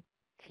NCCC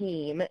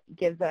team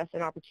gives us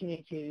an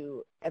opportunity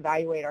to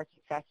evaluate our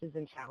successes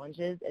and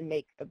challenges and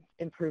make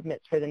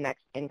improvements for the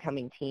next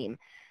incoming team.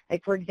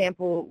 Like, for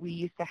example, we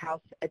used to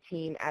house a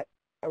team at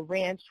a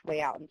ranch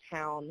way out in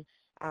town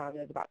that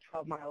was about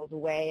 12 miles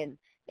away, and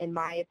in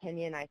my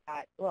opinion, I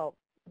thought, well,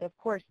 of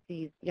course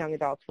these young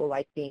adults will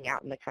like being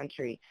out in the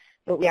country,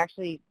 but we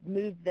actually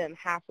moved them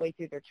halfway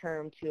through their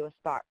term to a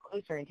spot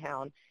closer in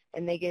town,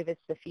 and they gave us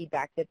the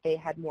feedback that they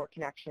had more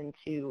connection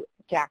to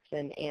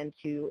Jackson and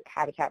to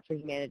Habitat for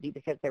Humanity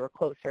because they were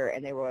closer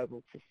and they were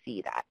able to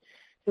see that.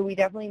 So we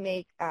definitely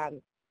make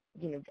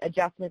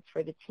adjustments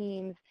for the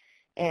teams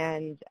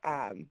and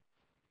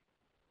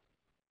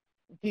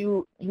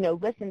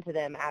listen to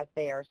them as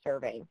they are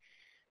serving.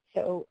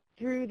 So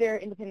through their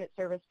independent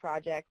service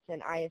projects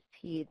and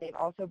ISP, they've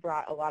also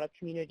brought a lot of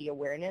community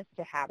awareness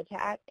to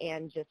Habitat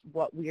and just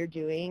what we're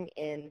doing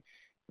in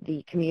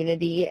the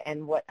community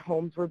and what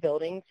homes we're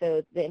building.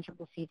 So the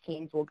NCCC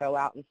teams will go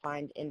out and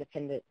find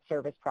independent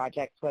service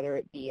projects, whether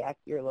it be at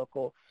your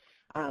local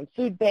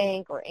food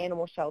bank or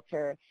animal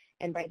shelter.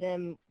 And by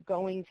them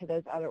going to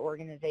those other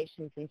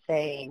organizations and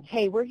saying,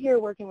 hey, we're here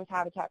working with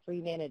Habitat for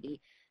Humanity,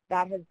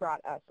 that has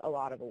brought us a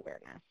lot of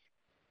awareness.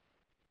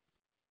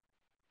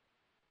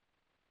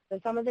 So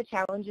some of the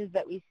challenges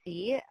that we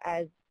see,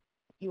 as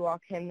you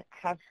all can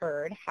have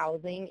heard,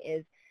 housing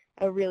is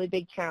a really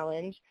big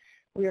challenge.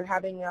 We are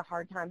having a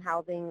hard time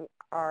housing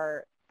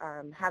our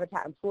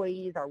Habitat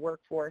employees, our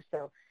workforce,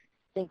 so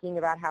thinking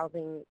about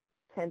housing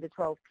 10 to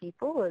 12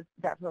 people is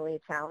definitely a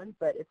challenge,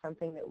 but it's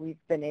something that we've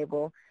been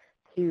able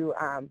to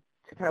kind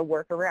of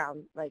work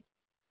around. Like,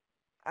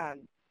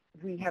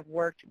 we have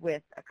worked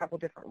with a couple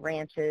different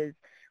ranches.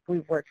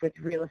 We've worked with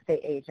real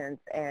estate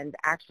agents, and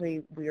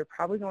actually we are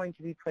probably going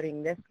to be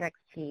putting this next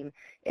team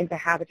into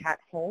Habitat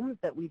homes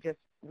that we just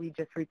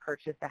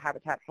repurchased a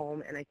Habitat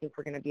home, and I think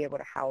we're going to be able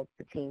to house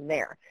the team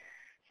there.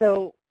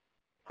 So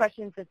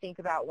questions to think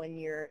about when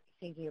you're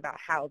thinking about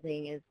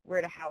housing is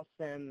where to house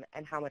them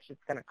and how much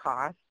it's going to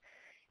cost.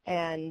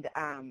 And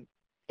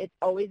it's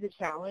always a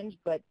challenge,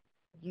 but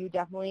you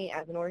definitely,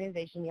 as an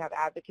organization, you have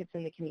advocates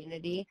in the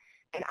community.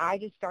 And I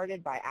just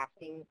started by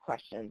asking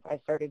questions. I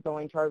started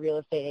going to our real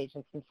estate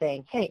agents and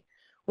saying, hey,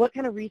 what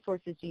kind of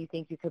resources do you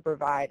think you could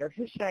provide, or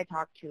who should I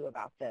talk to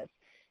about this?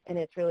 And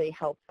it's really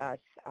helped us,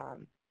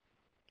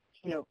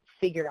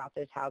 figure out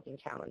those housing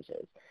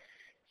challenges.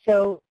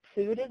 So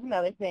food is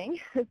another thing.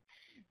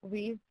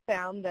 We've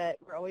found that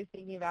we're always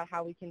thinking about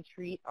how we can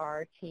treat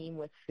our team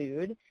with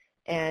food.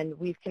 And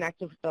we've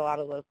connected with a lot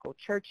of local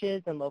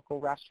churches and local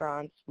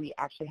restaurants. We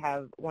actually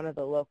have one of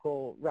the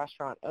local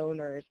restaurant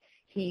owners.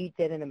 He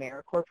did an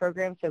AmeriCorps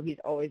program, so he's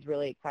always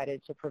really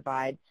excited to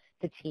provide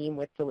the team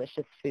with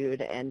delicious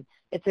food. And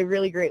it's a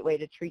really great way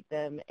to treat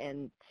them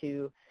and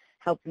to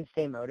help them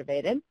stay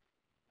motivated.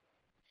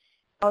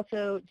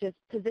 Also, just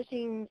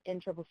positioning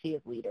NCCC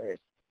as leaders.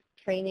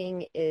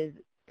 Training is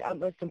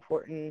utmost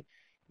important.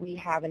 We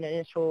have an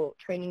initial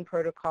training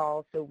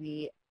protocol, so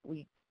we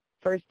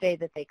first day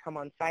that they come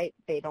on site,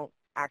 they don't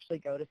actually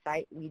go to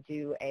site. We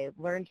do a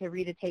learn to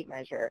read a tape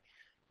measure.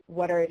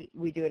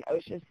 We do an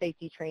OSHA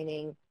safety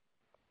training,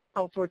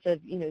 all sorts of,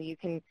 you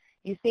think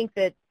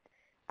that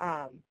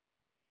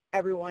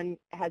everyone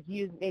has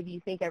used, maybe you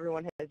think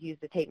everyone has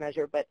used a tape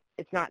measure, but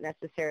it's not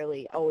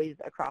necessarily always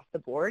across the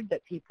board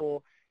that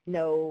people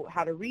know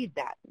how to read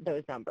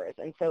those numbers.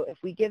 And so if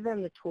we give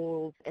them the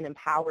tools and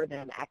empower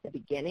them at the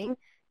beginning,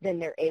 then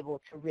they're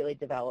able to really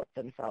develop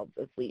themselves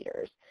as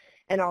leaders.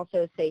 And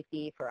also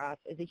safety for us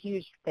is a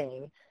huge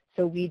thing.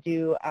 So we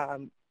do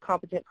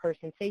competent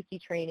person safety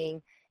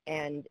training,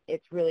 and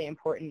it's really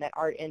important that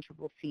our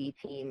NCCC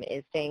team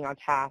is staying on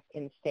task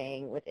and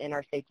staying within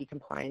our safety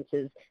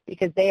compliances,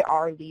 because they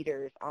are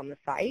leaders on the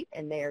site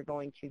and they are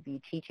going to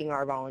be teaching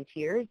our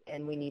volunteers,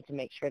 and we need to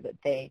make sure that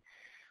they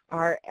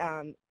are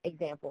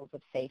examples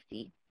of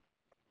safety.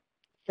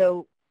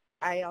 So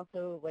I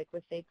also, like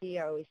with safety,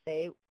 I always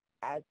say,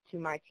 as to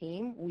my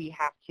team, we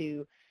have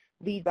to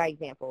lead by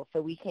example.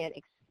 So we can't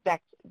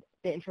expect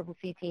the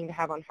NCCC team to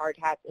have on hard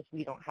hats if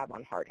we don't have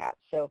on hard hats.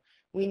 So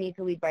we need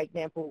to lead by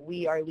example.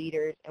 We are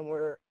leaders, and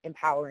we're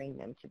empowering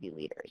them to be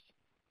leaders.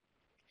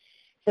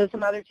 So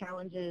some other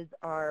challenges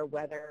are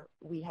weather.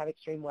 We have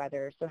extreme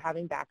weather, so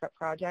having backup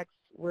projects.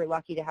 We're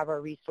lucky to have our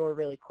restore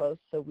really close,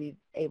 so we're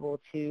able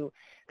to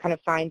kind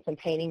of find some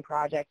painting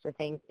projects or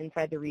things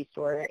inside the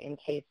restore in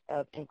case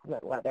of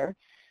inclement weather.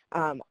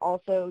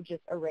 Also,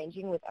 just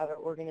arranging with other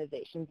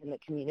organizations in the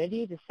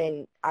community to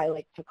say, I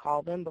like to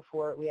call them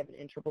before we have an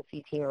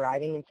NCCC team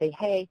arriving and say,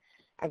 hey,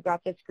 I've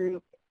got this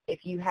group.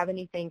 If you have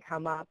anything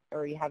come up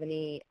or you have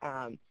any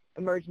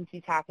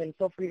emergencies happen,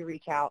 feel free to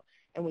reach out,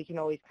 and we can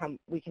always come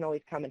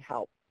and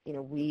help. You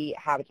know, we,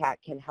 Habitat,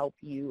 can help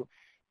you.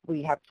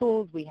 We have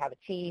tools. We have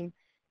a team.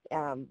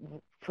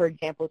 For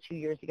example, 2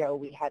 years ago,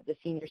 we had the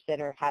senior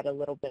center had a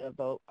little bit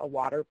of a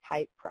water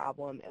pipe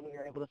problem, and we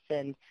were able to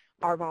send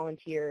our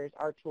volunteers,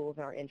 our tools,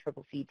 and our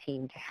NCCC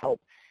team to help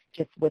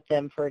just with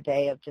them for a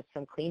day of just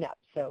some cleanup.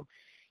 So,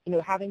 you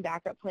know, having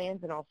backup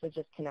plans and also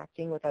just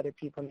connecting with other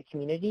people in the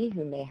community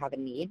who may have a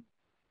need.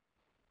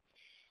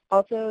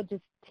 Also,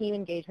 just team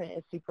engagement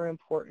is super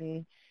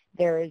important.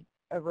 There is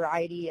a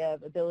variety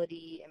of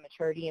ability and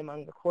maturity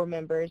among the core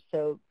members,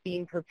 so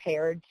being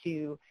prepared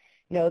to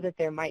know that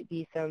there might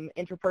be some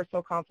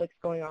interpersonal conflicts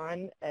going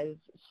on. As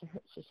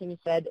Shashini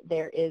said,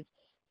 there is,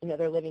 you know,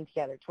 they're living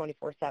together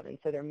 24/7,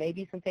 so there may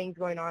be some things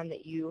going on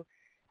that you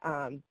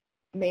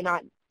may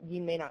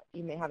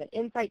have an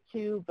insight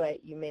to,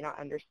 but you may not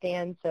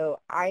understand. So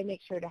I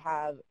make sure to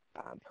have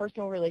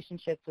personal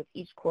relationships with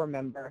each core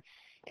member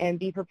and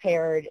be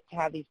prepared to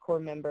have these core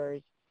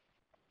members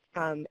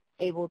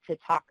able to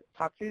talk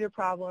through their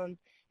problems,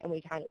 and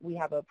we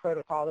have a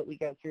protocol that we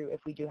go through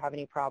if we do have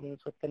any problems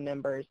with the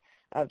members,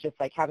 of just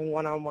like having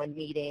one-on-one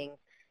meetings,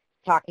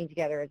 talking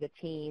together as a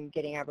team,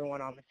 getting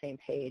everyone on the same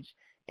page,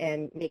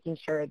 and making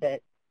sure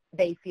that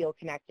they feel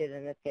connected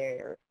and that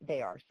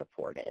they are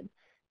supported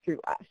through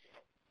us.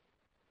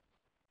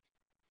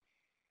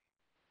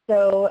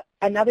 So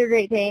another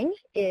great thing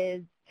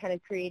is kind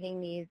of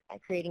creating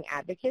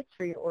advocates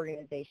for your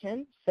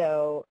organization.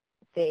 So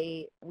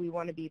we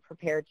want to be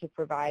prepared to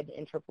provide the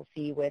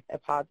NCCC with a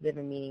positive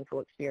and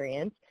meaningful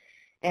experience.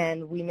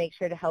 And we make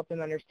sure to help them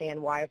understand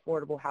why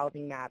affordable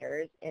housing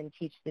matters and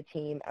teach the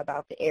team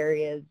about the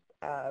areas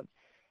of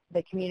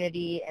the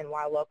community and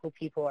why local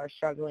people are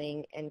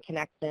struggling, and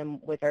connect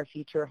them with our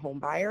future home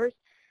buyers.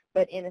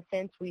 But in a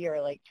sense, we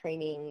are like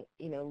training,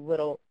 you know,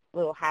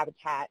 little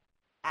Habitat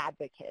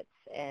advocates,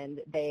 and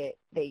they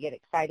get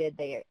excited.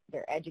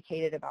 They're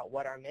educated about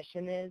what our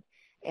mission is,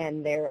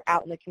 and they're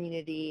out in the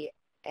community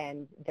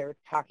and they're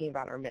talking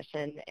about our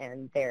mission,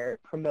 and they're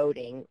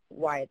promoting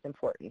why it's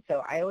important.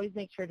 So I always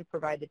make sure to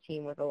provide the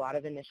team with a lot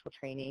of initial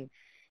training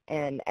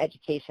and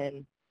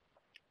education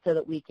so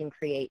that we can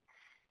create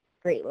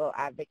great little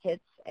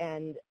advocates.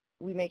 And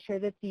we make sure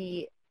that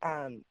the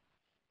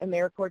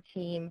AmeriCorps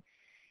team,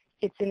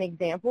 it's an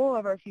example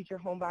of our future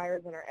home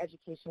buyers in our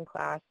education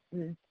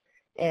classes,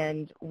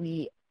 and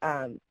we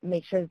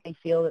make sure that they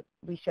feel that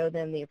we show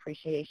them the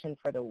appreciation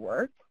for the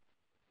work.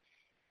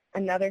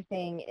 Another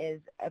thing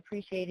is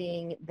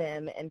appreciating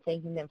them and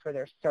thanking them for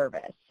their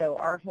service. So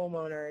our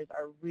homeowners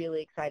are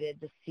really excited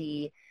to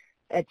see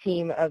a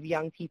team of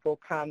young people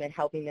come and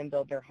helping them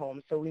build their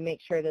homes. So we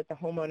make sure that the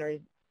homeowners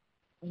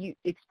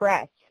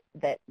express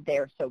that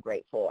they're so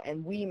grateful,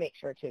 and we make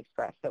sure to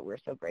express that we're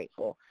so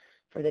grateful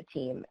for the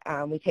team.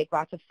 We take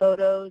lots of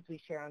photos. We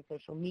share on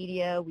social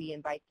media. We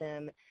invite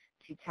them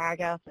to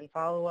tag us and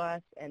follow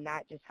us, and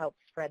that just helps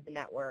spread the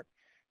network,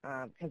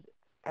 because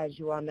as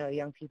you all know,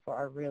 young people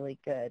are really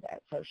good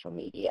at social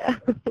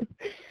media.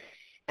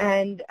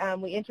 And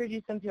we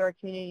introduce them to our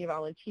community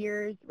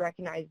volunteers,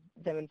 recognize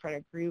them in front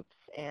of groups,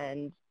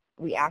 and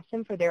we ask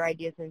them for their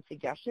ideas and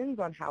suggestions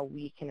on how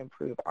we can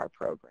improve our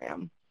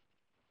program.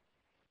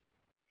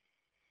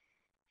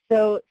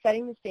 So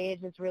setting the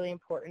stage is really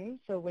important.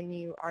 So when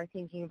you are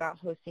thinking about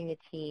hosting a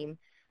team,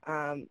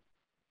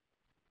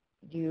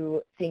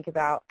 you think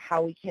about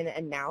how we can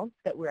announce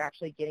that we're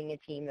actually getting a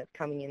team that's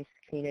coming into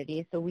the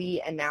community. So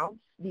we announce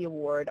the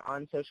award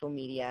on social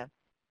media.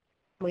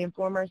 We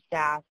inform our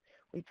staff.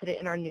 We put it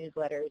in our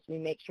newsletters. We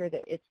make sure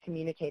that it's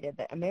communicated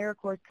that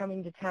AmeriCorps is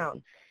coming to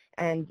town.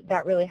 And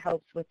that really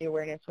helps with the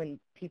awareness when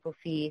people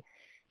see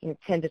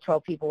 10 to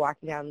 12 people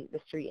walking down the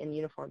street in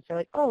uniform. So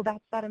like, oh,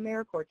 that's that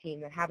AmeriCorps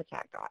team that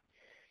Habitat got.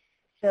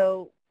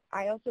 So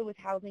I also, with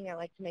housing, I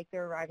like to make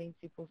their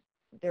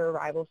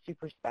arrival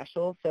super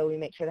special. So we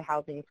make sure the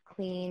housing is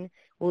clean.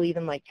 We'll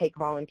even like take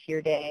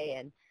volunteer day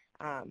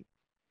and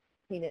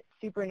clean it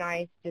super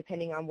nice,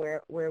 depending on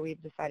where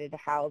we've decided to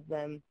house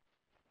them.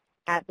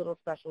 Add little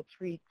special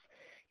treats,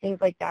 things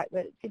like that.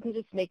 But it can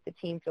just make the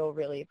team feel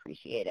really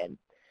appreciated.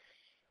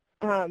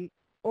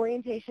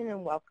 Orientation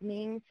and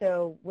welcoming.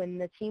 So when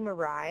the team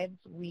arrives,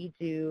 we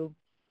do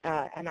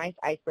a nice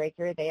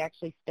icebreaker. They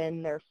actually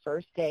spend their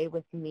first day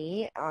with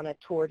me on a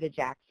tour to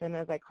Jackson,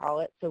 as I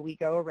call it. So we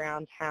go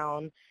around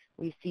town.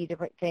 We see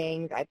different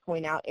things. I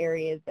point out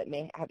areas that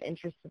may have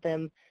interest to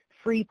them,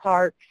 free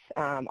parks,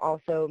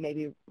 also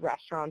maybe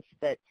restaurants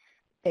that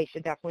they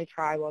should definitely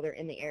try while they're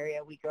in the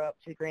area. We go up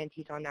to Grand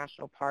Teton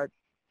National Park.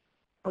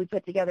 We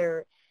put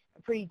together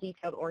a pretty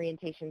detailed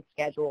orientation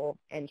schedule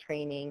and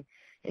training,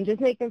 and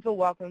just make them feel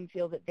welcome,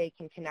 feel that they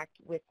can connect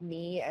with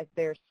me as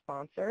their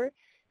sponsor,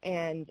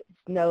 and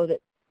know that,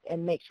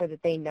 and make sure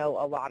that they know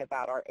a lot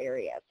about our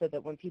area, so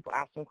that when people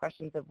ask them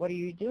questions of what are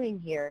you doing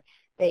here,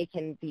 they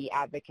can be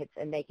advocates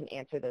and they can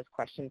answer those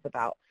questions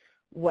about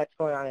what's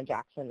going on in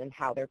Jackson and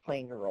how they're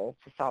playing a role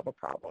to solve a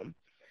problem.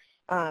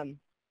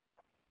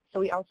 So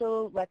we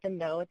also let them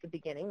know at the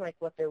beginning, like,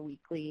 what their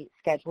weekly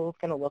schedule is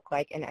going to look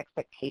like and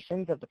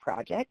expectations of the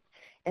project.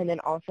 And then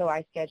also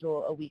I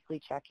schedule a weekly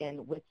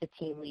check-in with the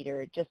team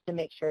leader just to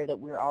make sure that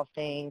we're all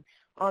staying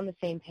on the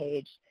same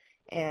page,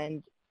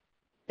 and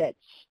that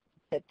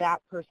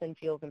person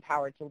feels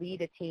empowered to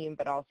lead a team,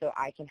 but also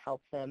I can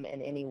help them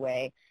in any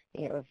way.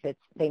 If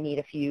they need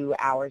a few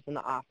hours in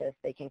the office,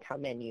 they can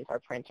come in, use our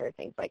printer,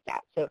 things like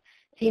that. So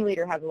team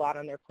leader has a lot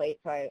on their plate,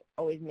 so I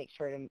always make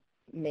sure to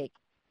make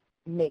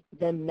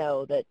them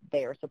know that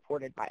they are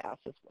supported by us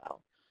as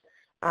well.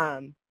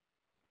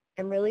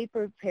 And really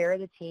prepare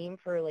the team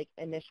for like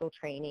initial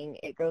training.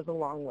 It goes a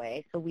long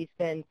way. So we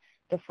spend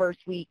the first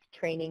week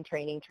training,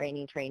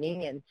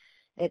 and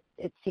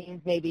it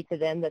seems maybe to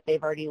them that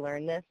they've already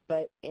learned this,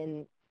 but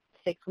in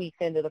 6 weeks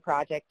into the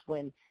project,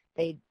 when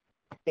they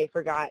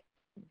forgot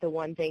the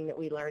one thing that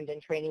we learned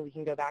in training, we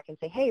can go back and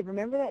say, hey,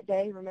 remember that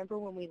day? Remember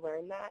when we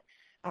learned that?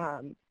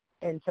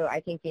 And so I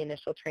think the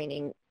initial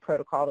training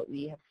protocol that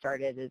we have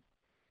started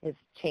has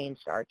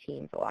changed our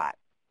teams a lot.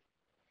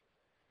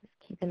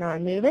 Just keeping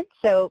on moving.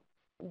 So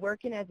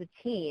working as a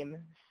team,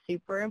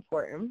 super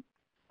important.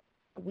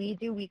 We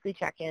do weekly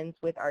check-ins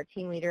with our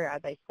team leader,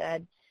 as I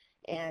said,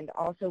 and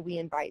also we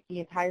invite the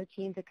entire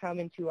team to come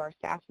into our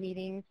staff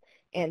meetings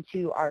and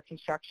to our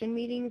construction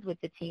meetings with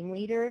the team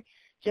leader,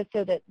 just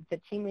so that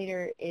the team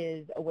leader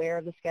is aware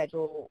of the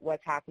schedule,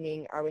 what's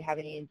happening, are we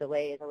having any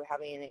delays, are we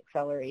having any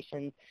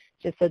accelerations,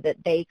 just so that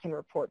they can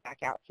report back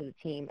out to the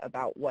team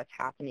about what's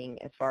happening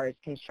as far as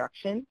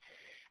construction.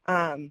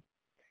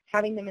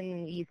 Having them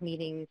in these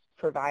meetings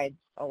provides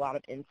a lot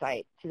of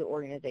insight to the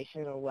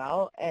organization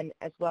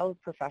as well as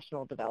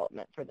professional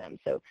development for them.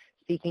 So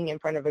speaking in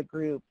front of a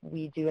group,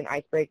 we do an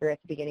icebreaker at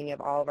the beginning of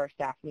all of our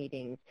staff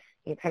meetings,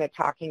 kind of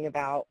talking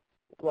about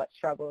what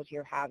struggles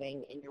you're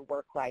having in your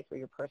work life or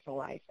your personal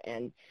life,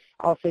 and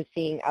also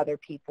seeing other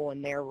people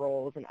in their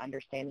roles and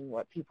understanding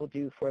what people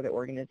do for the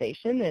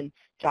organization and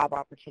job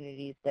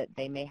opportunities that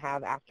they may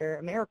have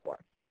after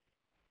AmeriCorps.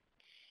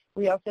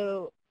 We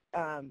also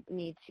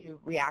need to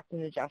react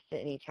and adjust to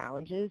any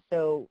challenges,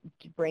 so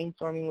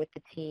brainstorming with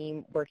the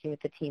team, working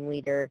with the team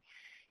leader,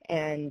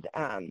 and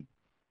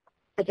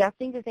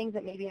adjusting to things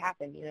that maybe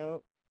happen.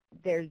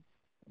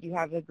 You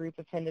have a group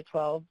of 10 to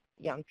 12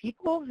 young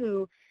people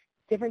who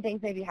different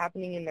things may be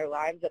happening in their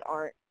lives that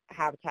aren't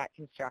habitat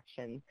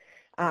construction.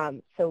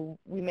 So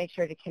we make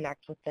sure to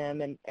connect with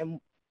them and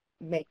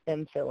make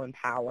them feel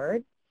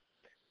empowered.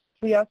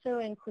 We also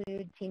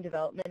include team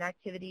development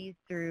activities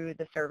through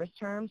the service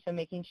term, so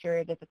making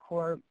sure that the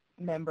Corps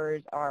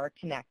members are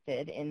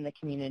connected in the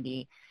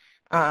community.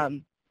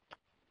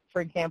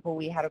 For example,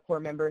 we had a Corps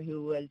member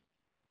who was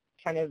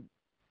kind of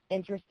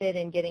interested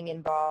in getting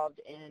involved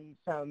in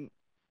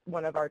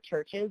one of our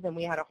churches, and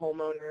we had a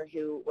homeowner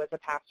who was a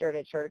pastor at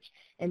a church,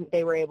 and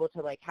they were able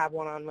to have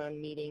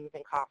one-on-one meetings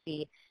and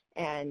coffee,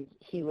 and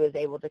he was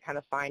able to kind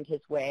of find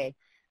his way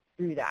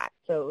through that.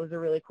 So it was a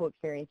really cool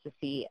experience to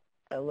see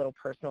a little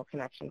personal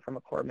connection from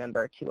a Corps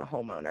member to a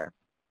homeowner.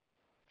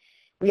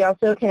 We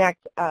also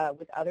connect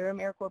with other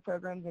AmeriCorps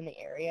programs in the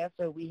area.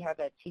 So we have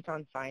a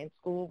Teton Science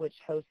School, which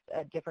hosts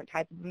a different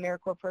type of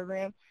AmeriCorps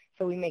program.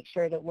 So we make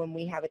sure that when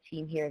we have a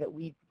team here that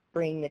we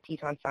bring the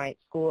Teton Science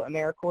School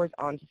AmeriCorps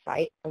onto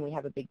site, and we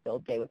have a big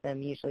build day with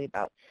them, usually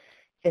about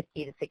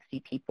 50 to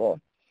 60 people.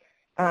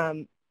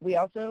 We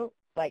also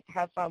like to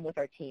have fun with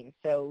our team.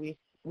 So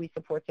we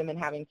support them in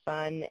having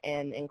fun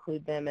and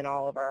include them in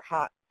all of our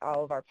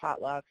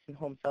potlucks and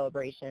home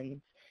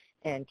celebrations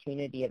and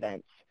community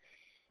events.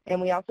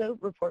 And we also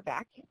report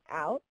back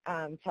out,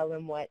 tell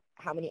them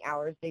how many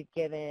hours they've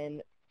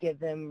given, give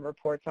them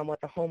reports on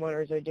what the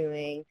homeowners are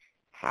doing,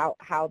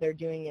 how they're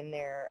doing in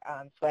their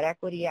sweat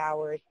equity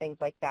hours, things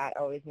like that.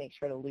 Always make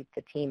sure to loop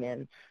the team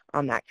in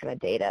on that kind of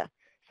data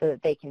so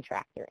that they can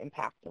track their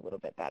impact a little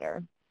bit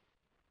better.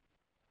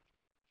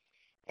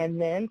 And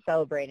then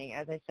celebrating.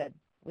 As I said,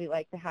 we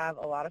like to have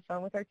a lot of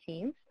fun with our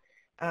teams.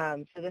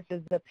 So this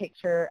is the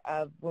picture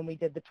of when we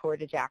did the tour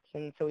to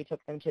Jackson. So we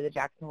took them to the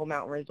Jackson Hole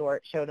Mountain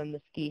Resort, showed them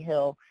the ski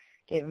hill,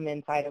 gave them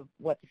insight of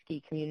what the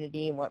ski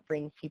community and what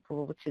brings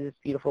people to this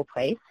beautiful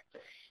place.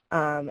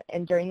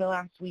 And during the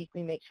last week,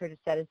 we make sure to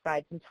set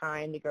aside some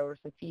time to go over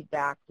some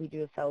feedback. We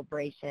do a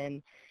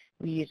celebration.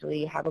 We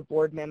usually have a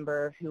board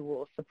member who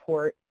will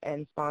support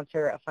and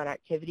sponsor a fun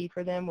activity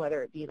for them,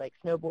 whether it be like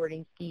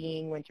snowboarding,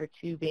 skiing, winter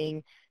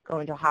tubing,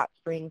 going to a hot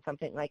spring,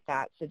 something like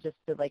that. So just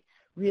to like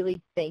really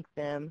thank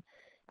them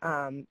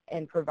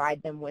and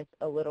provide them with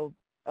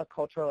a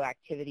cultural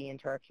activity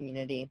into our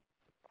community.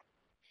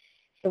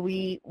 So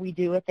we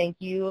do a thank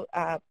you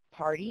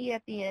party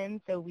at the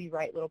end. So we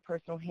write little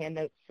personal hand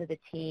notes to the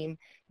team.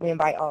 We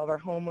invite all of our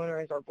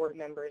homeowners, our board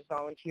members,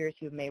 volunteers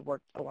who may have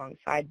worked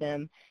alongside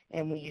them,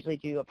 and we usually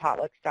do a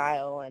potluck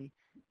style and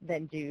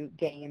then do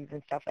games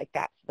and stuff like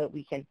that so that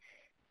we can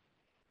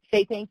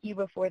say thank you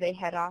before they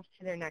head off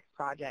to their next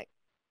project.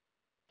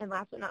 And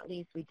last but not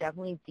least, we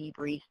definitely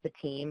debrief the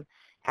team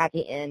at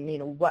the end,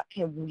 what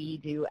can we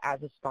do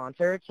as a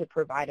sponsor to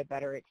provide a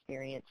better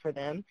experience for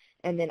them,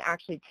 and then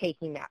actually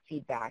taking that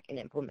feedback and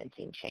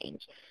implementing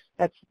change.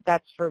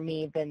 That's for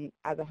me been,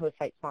 as a host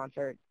site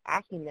sponsor,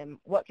 asking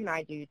them, what can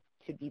I do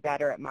to be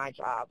better at my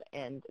job?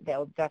 And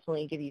they'll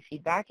definitely give you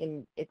feedback,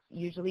 and it's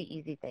usually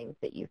easy things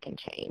that you can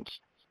change.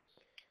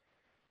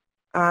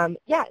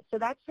 So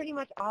that's pretty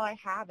much all I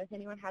have. If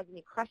anyone has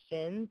any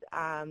questions,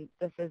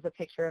 this is a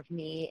picture of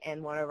me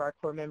and one of our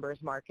core members,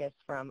 Marcus,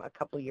 from a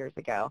couple years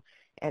ago.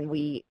 And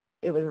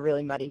it was a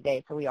really muddy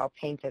day, so we all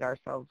painted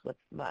ourselves with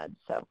mud.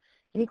 So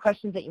any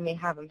questions that you may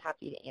have, I'm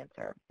happy to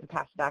answer. And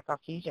pass it back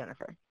off to you,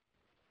 Jennifer.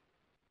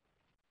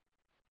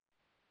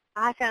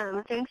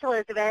 Awesome. Thanks,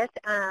 Elizabeth.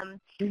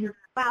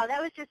 Wow,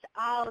 that was just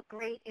all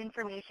great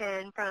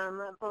information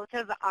from both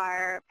of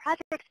our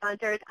project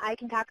sponsors. I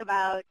can talk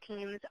about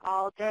teams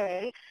all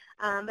day,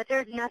 but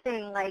there's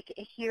nothing like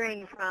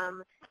hearing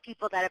from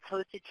people that have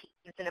hosted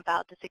teams and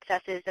about the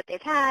successes that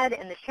they've had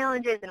and the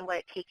challenges and what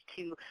it takes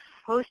to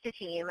host a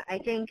team. I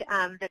think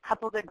the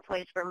couple good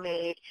points were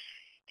made.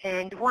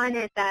 And one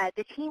is that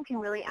the team can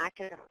really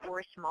act as a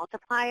force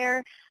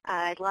multiplier.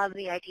 I love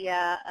the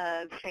idea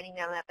of training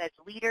them up as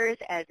leaders,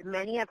 as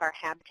many of our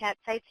habitat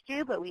sites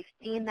do, but we've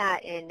seen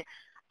that in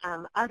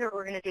other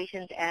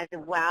organizations as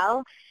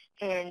well.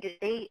 And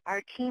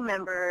our team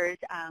members,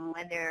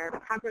 when they're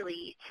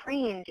properly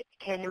trained,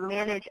 can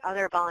manage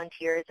other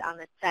volunteers on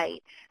the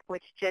site,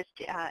 which just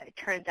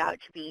turns out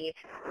to be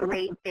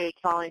great big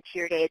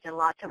volunteer days and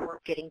lots of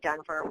work getting done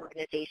for our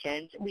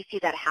organizations. We see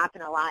that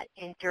happen a lot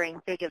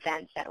during big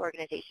events that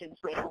organizations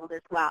may hold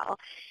as well.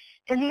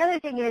 And the other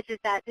thing is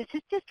that this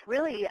is just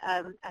really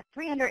a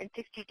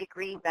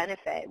 360-degree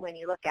benefit when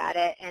you look at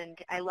it. And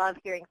I love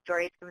hearing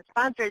stories from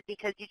sponsors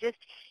because you just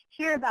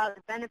hear about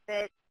the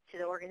benefits to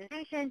the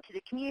organization, to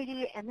the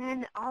community, and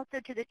then also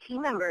to the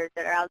team members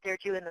that are out there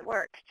doing the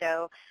work.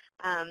 So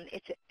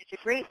it's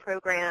a great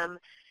program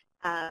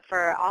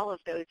for all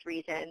of those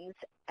reasons.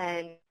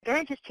 And I'm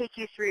going to just take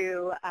you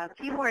through a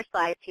few more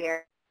slides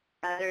here.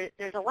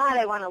 There's a lot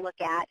I want to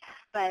look at,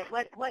 but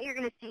what you're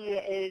going to see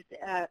is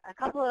a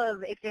couple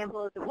of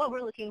examples of what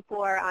we're looking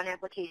for on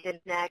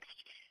applications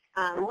next,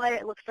 what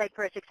it looks like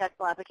for a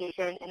successful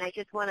application, and I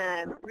just want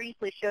to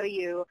briefly show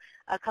you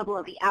a couple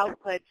of the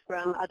outputs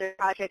from other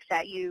projects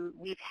that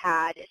we've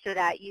had so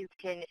that you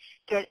can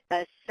get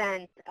a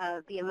sense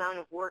of the amount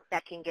of work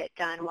that can get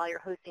done while you're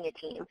hosting a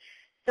team.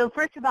 So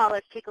first of all,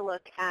 let's take a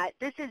look at,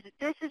 this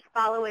is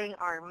following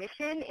our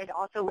mission and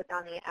also what's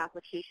on the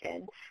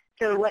application.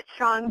 So what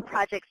strong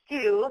projects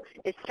do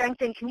is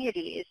strengthen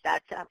communities.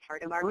 That's a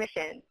part of our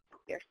mission.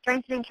 They're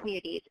strengthening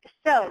communities.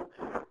 So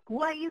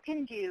what you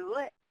can do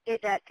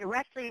that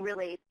directly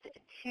relates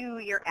to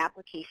your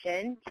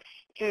application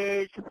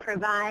is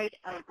provide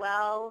a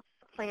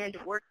well-planned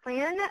work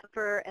plan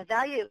for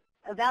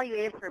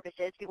evaluative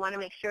purposes. We want to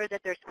make sure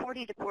that there's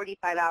 40 to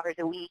 45 hours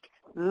a week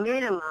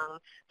minimum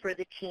for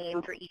the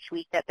team for each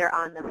week that they're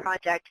on the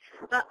project.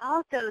 But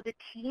also the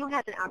team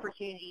has an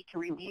opportunity to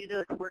review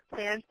those work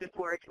plans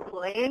before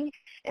deploying.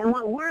 And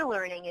what we're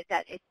learning is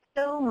that it's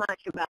so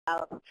much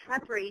about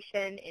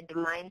preparation and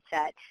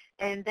mindset,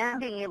 and them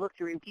being able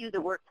to review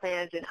the work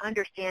plans and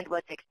understand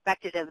what's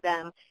expected of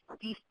them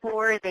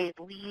before they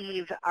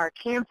leave our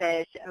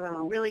campus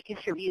really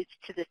contributes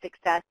to the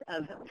success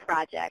of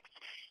projects.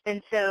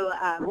 And so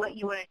what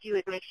you want to do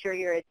is make sure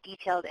you're as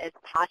detailed as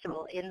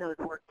possible in those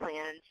work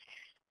plans.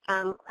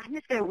 I'm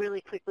just going to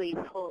really quickly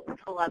pull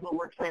up a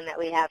work plan that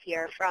we have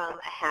here from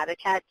a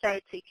habitat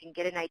site so you can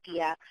get an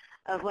idea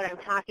of what I'm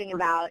talking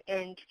about.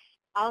 And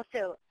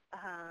also,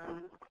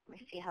 let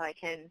me see how I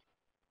can,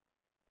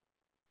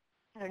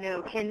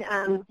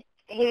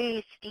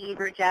 hey, Steve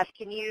or Jeff,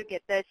 can you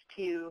get this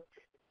to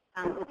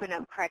open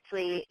up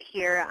correctly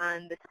here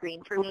on the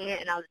screen for me?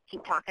 And I'll just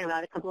keep talking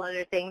about a couple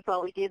other things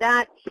while we do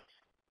that.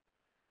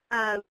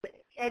 And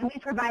we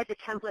provide the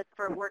templates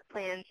for work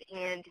plans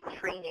and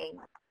training.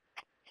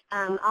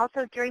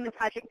 Also, during the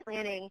project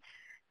planning,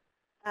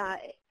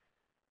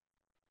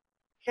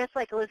 just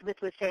like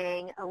Elizabeth was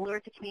saying,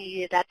 alert the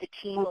community that the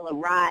team will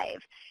arrive.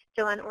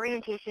 So on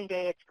orientation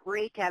day, it's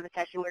great to have a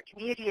session where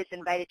community is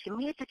invited to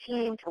meet the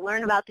team, to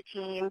learn about the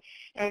team,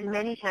 and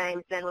many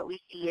times then what we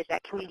see is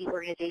that community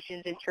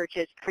organizations and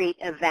churches create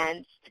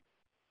events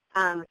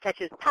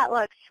such as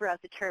potlucks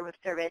throughout the term of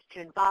service to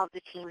involve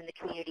the team in the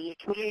community.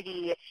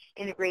 Community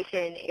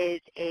integration is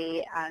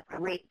a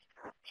great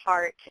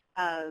part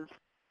of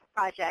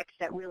projects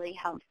that really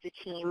helps the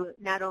team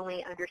not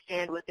only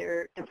understand what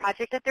the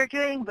project that they're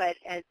doing, but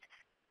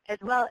as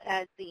well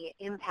as the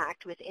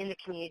impact within the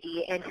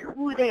community and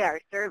who they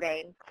are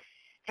serving.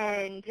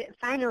 And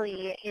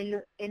finally,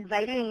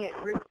 inviting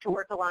groups to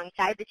work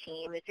alongside the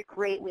team is a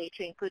great way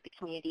to include the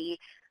community.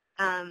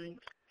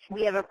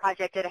 We have a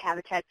project at a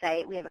Habitat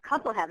site. We have a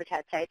couple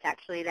Habitat sites,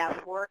 actually,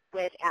 that work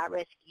with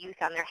at-risk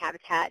youth on their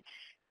Habitat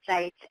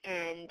sites,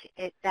 and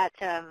that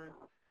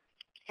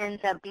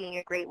ends up being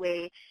a great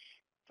way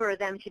for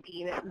them to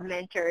be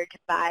mentored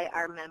by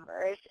our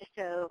members.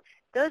 So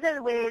those are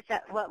the ways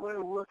that what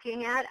we're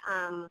looking at.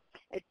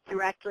 It's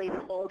directly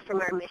pulled from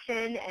our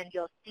mission, and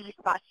you'll see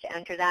spots to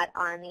enter that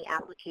on the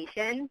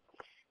application.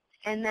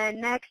 And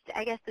then next,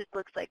 I guess this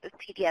looks like this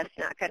PDF's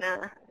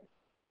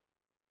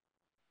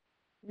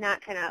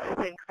not gonna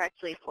open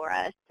correctly for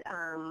us.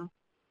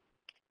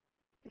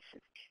 This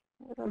is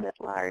a little bit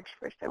large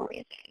for some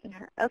reason.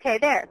 Okay,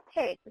 there.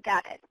 Hey, we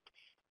got it.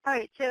 All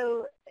right,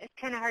 so it's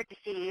kind of hard to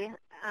see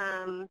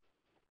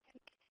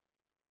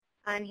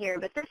on here,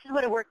 but this is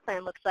what a work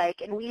plan looks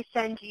like, and we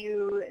send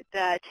you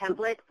the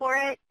template for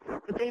it.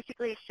 So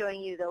basically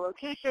showing you the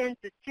locations,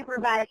 the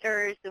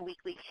supervisors, the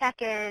weekly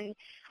check-in,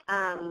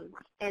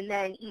 and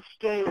then each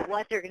day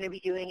what they're going to be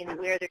doing and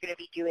where they're going to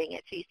be doing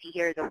it. So you see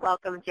here the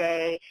welcome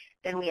day,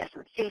 then we have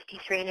some safety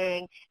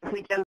training. If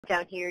we jump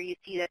down here, you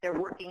see that they're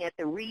working at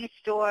the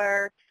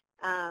restore.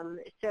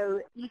 So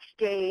each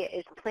day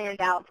is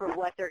planned out for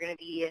what they're going to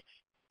be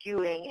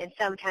doing, and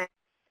sometimes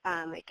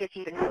it gets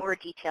even more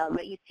detailed,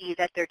 but you see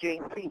that they're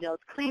doing pre-build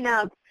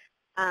cleanup,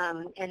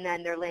 and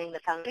then they're laying the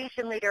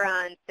foundation later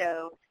on.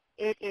 So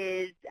it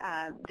is,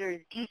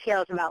 there's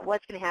details about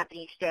what's going to happen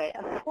each day.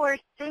 Of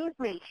course, things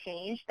may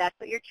change. That's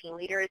what your team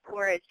leader is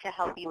for, is to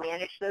help you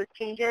manage those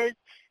changes.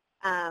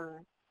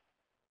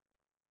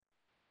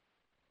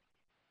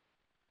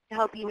 To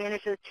help you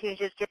manage those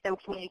changes, get them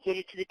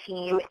communicated to the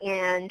team,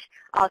 and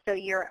also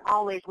you're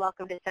always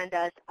welcome to send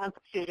us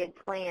updated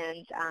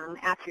plans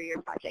after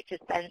your project has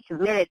been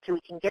submitted so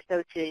we can get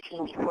those to the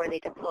team before they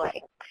deploy.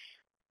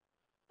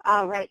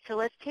 All right, so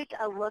let's take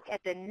a look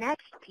at the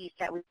next piece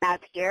that we have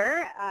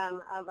here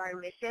of our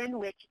mission,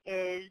 which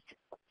is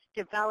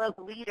develop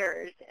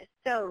leaders.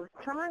 So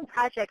strong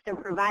projects are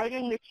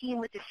providing the team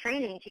with the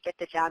training to get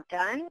the job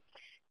done.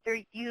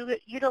 They're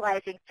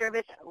utilizing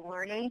service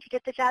learning to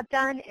get the job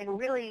done, and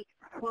really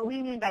what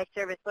we mean by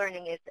service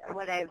learning is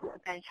what I've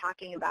been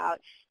talking about,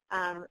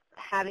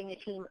 having the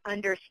team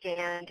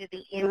understand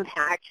the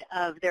impact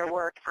of their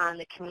work on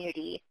the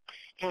community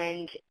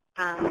and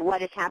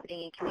what is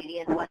happening in community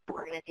and what the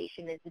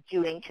organization is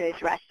doing to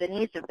address the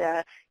needs of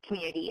the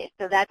community.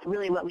 So that's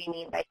really what we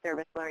mean by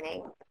service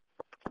learning.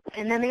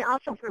 And then they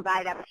also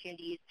provide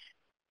opportunities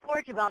for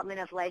development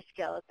of life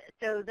skills.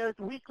 So those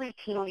weekly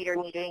team leader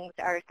meetings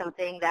are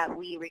something that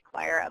we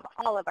require of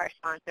all of our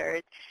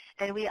sponsors.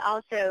 And we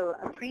also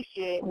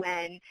appreciate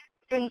when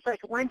things like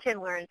lunch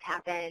and learns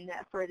happen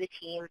for the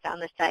teams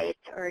on the site,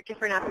 or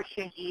different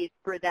opportunities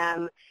for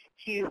them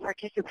to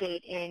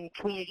participate in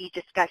community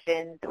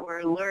discussions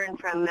or learn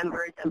from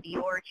members of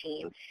your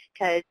team,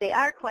 because they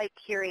are quite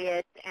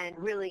curious and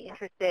really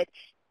interested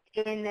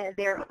in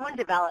their own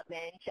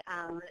development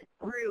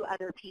through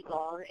other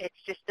people. It's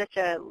just such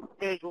a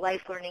big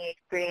life learning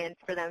experience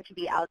for them to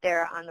be out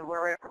there on the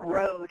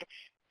road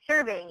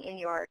serving in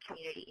your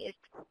communities.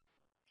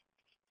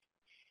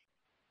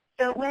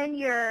 So when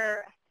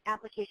your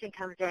application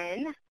comes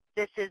in,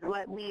 this is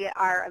what we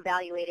are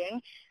evaluating.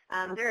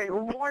 There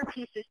are more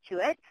pieces to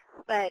it,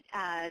 but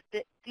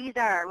these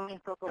are our main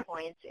focal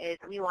points. Is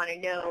we want to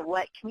know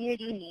what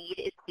community need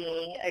is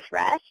being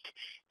addressed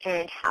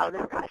and how the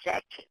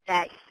project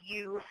that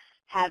you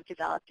have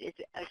developed is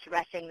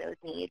addressing those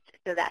needs.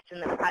 So that's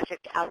in the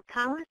project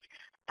outcomes.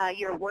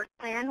 Your work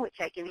plan, which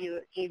I gave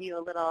you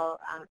a little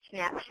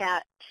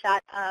snapshot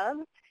of,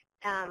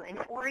 an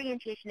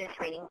orientation and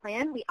training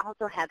plan. We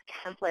also have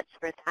templates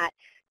for that.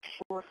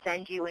 We'll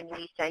send you when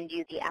we send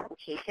you the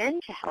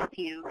application to help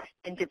you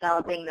in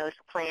developing those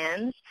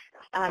plans.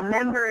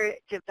 Member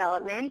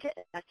development,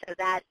 so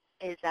that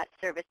is that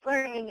service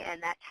learning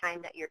and that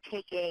time that you're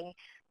taking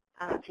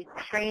to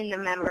train the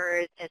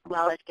members as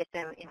well as get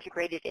them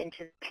integrated into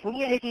the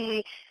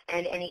community,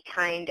 and any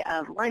kind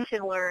of lunch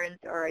and learns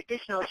or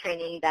additional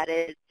training that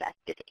is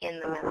vested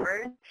in the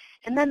members.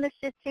 And then the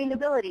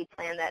sustainability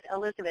plan that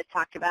Elizabeth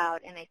talked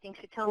about, and I think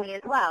Shatomi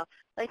as well,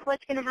 like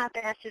what's going to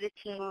happen after the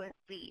team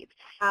leaves?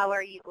 How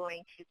are you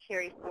going to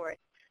carry forth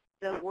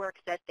the work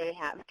that they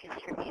have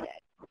contributed?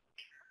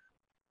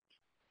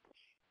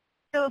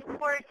 So, of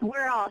course,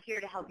 we're all here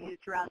to help you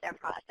throughout that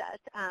process.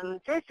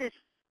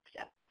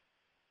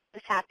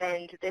 This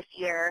happened this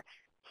year.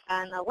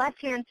 On the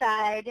left-hand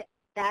side,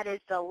 that is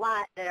the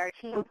lot that our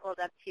team pulled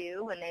up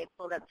to when they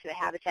pulled up to a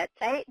habitat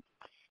site.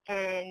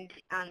 And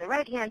on the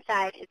right-hand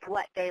side is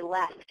what they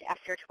left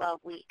after 12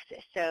 weeks.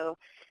 So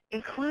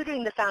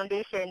including the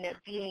foundation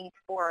being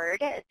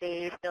poured,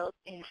 they built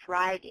and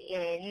tried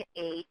in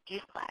a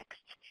duplex.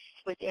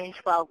 Within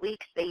 12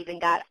 weeks, they even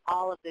got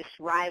all of this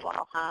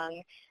drywall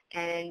hung,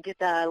 and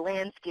the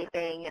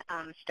landscaping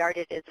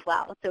started as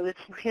well. So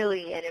it's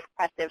really an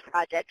impressive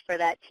project for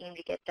that team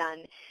to get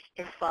done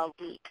in 12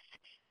 weeks.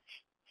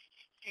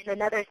 And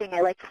another thing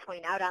I like to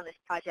point out on this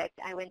project,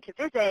 I went to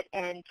visit,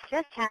 and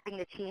just having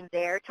the team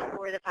there to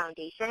pour the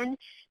foundation.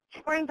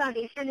 Pouring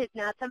foundation is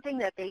not something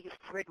that they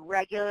would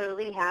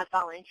regularly have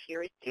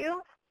volunteers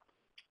do.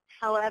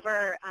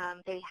 However,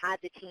 they had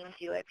the team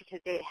do it because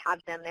they have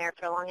them there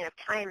for a long enough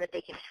time that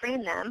they can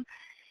train them.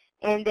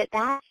 And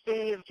that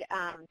saved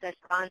the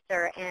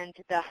sponsor and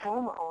the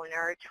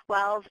homeowner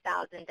 $12,000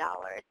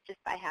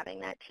 just by having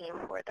that team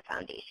pour the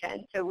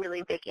foundation. So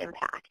really big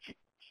impact.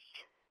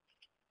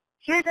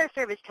 Here's our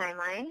service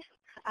timeline.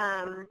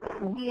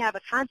 We have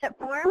a concept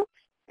form,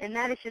 and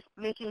that is just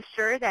making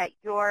sure that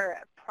your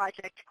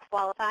project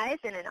qualifies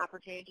and an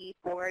opportunity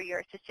for your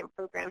assistant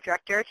program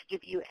director to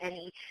give you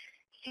any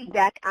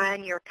feedback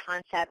on your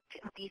concept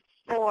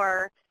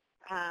before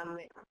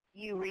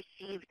you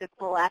receive the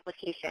full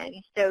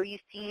application. So you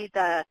see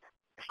the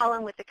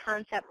column with the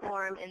concept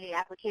form and the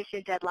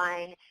application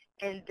deadline,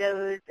 and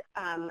those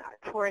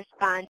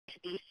correspond to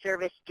the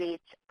service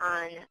dates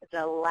on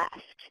the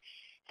left.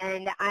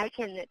 And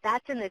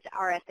that's in this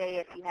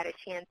RFA if you had a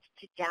chance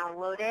to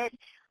download it.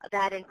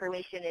 That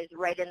information is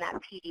right in that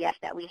PDF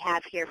that we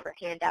have here for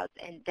handouts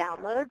and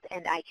downloads,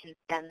 and I can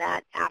send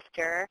that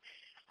after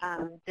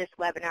this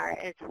webinar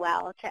as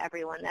well to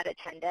everyone that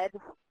attended.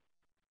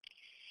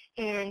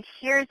 And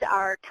here's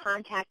our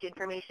contact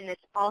information.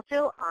 It's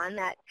also on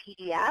that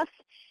PDF.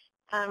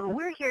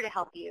 We're here to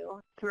help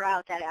you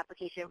throughout that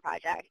application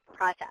process.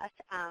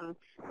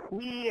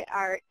 We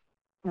are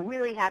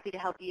really happy to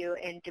help you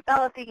in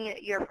developing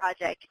your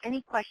project.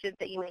 Any questions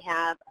that you may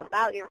have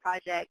about your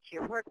project,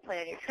 your work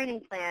plan, your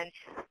training plan,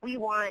 we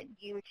want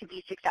you to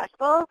be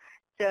successful.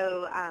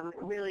 So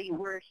really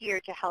we're here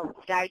to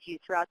help guide you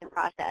throughout the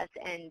process,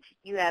 and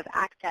you have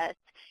access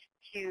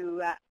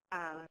to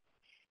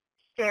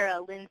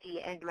Sarah,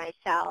 Lindsay, and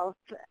myself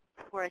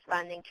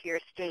corresponding to your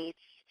states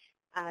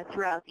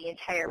throughout the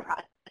entire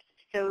process.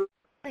 So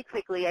really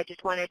quickly, I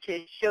just wanted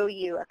to show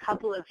you a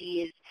couple of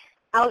these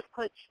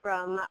outputs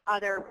from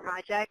other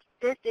projects.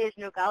 This is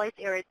Nogales,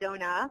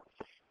 Arizona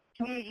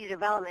Community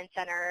Development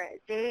Center.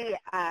 They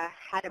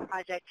had a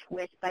project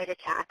with bite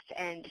attacks,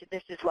 and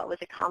this is what was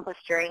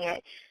accomplished during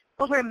it.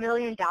 Over $1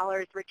 million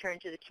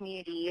returned to the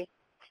community.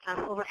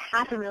 Over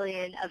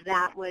 $500,000 of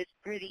that was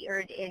through the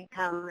Earned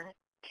Income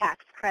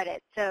Tax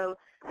Credit. So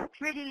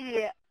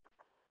pretty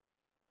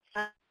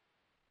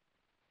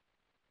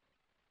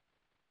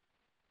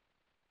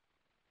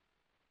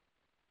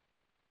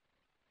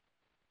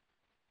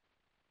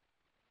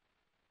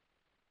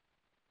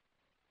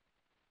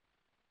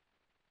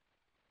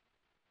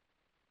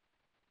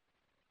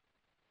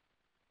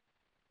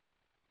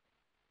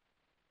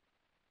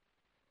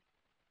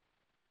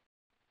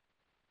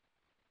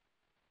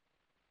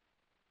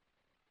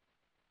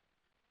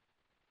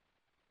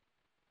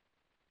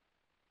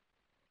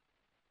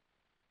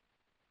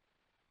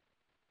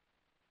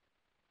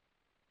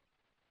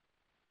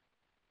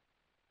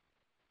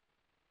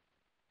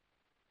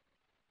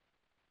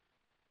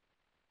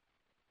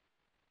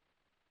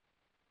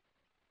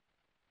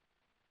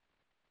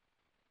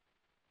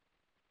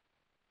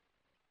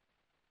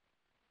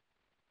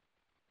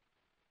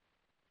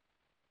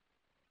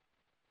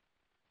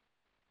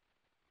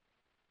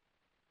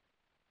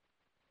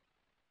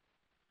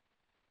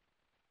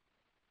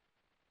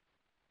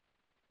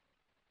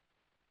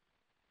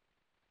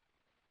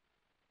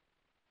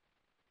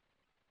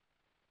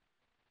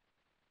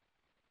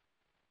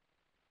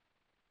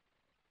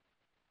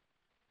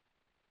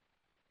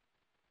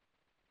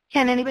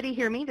Can anybody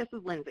hear me? This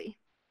is Lindsay.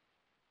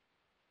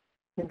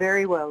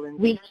 Very well,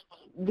 Lindsay.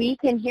 We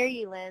can hear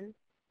you, Lynn.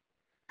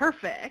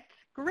 Perfect.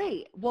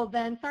 Great. Well,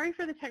 then, sorry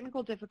for the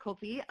technical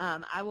difficulty.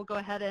 I will go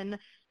ahead and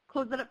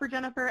close that up for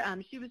Jennifer.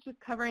 She was just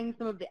covering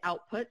some of the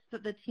outputs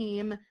that the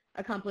team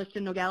accomplished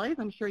in Nogales.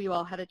 I'm sure you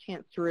all had a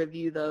chance to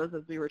review those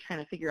as we were trying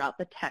to figure out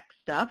the tech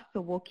stuff,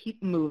 so we'll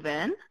keep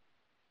moving. Let's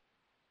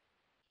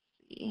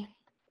see.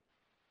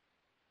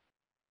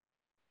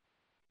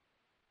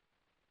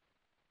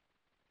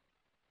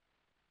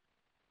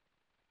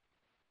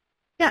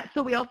 Yeah,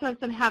 so we also have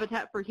some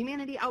Habitat for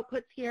Humanity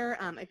outputs here.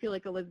 I feel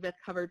like Elizabeth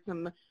covered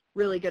some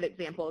really good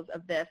examples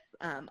of this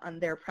on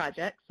their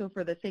project. So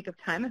for the sake of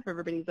time, if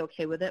everybody's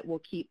okay with it, we'll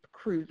keep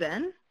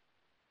cruising.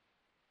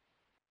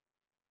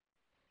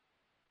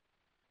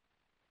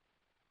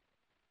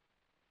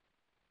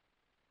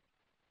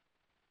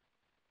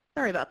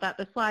 Sorry about that.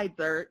 The slides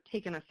are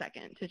taking a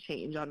second to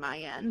change on my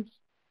end.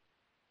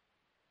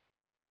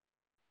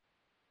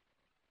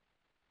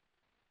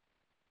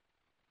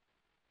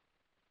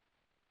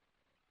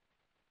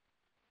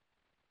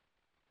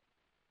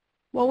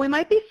 Well, we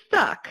might be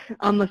stuck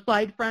on the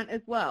slide front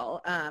as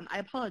well. I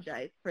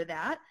apologize for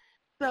that.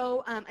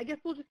 So I guess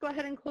we'll just go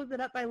ahead and close it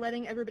up by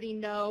letting everybody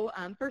know,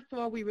 first of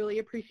all, we really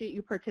appreciate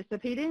you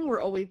participating.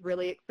 We're always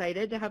really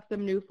excited to have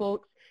some new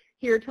folks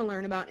here to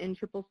learn about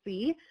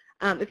NCCC.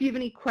 If you have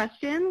any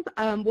questions,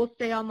 we'll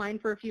stay online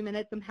for a few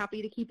minutes. I'm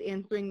happy to keep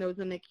answering those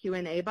in the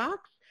Q&A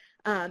box.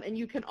 And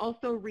you can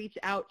also reach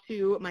out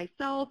to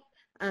myself,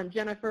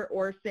 Jennifer,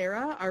 or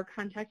Sarah. Our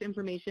contact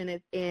information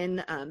is in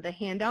the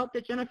handout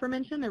that Jennifer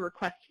mentioned, the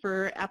request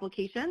for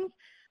applications.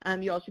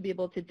 You all should be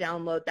able to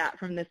download that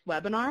from this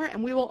webinar,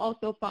 and we will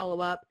also follow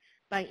up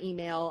by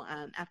email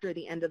after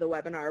the end of the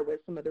webinar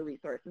with some of the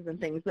resources and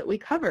things that we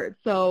covered.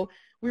 So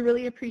we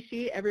really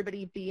appreciate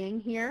everybody being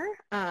here,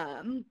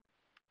 and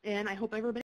I hope everybody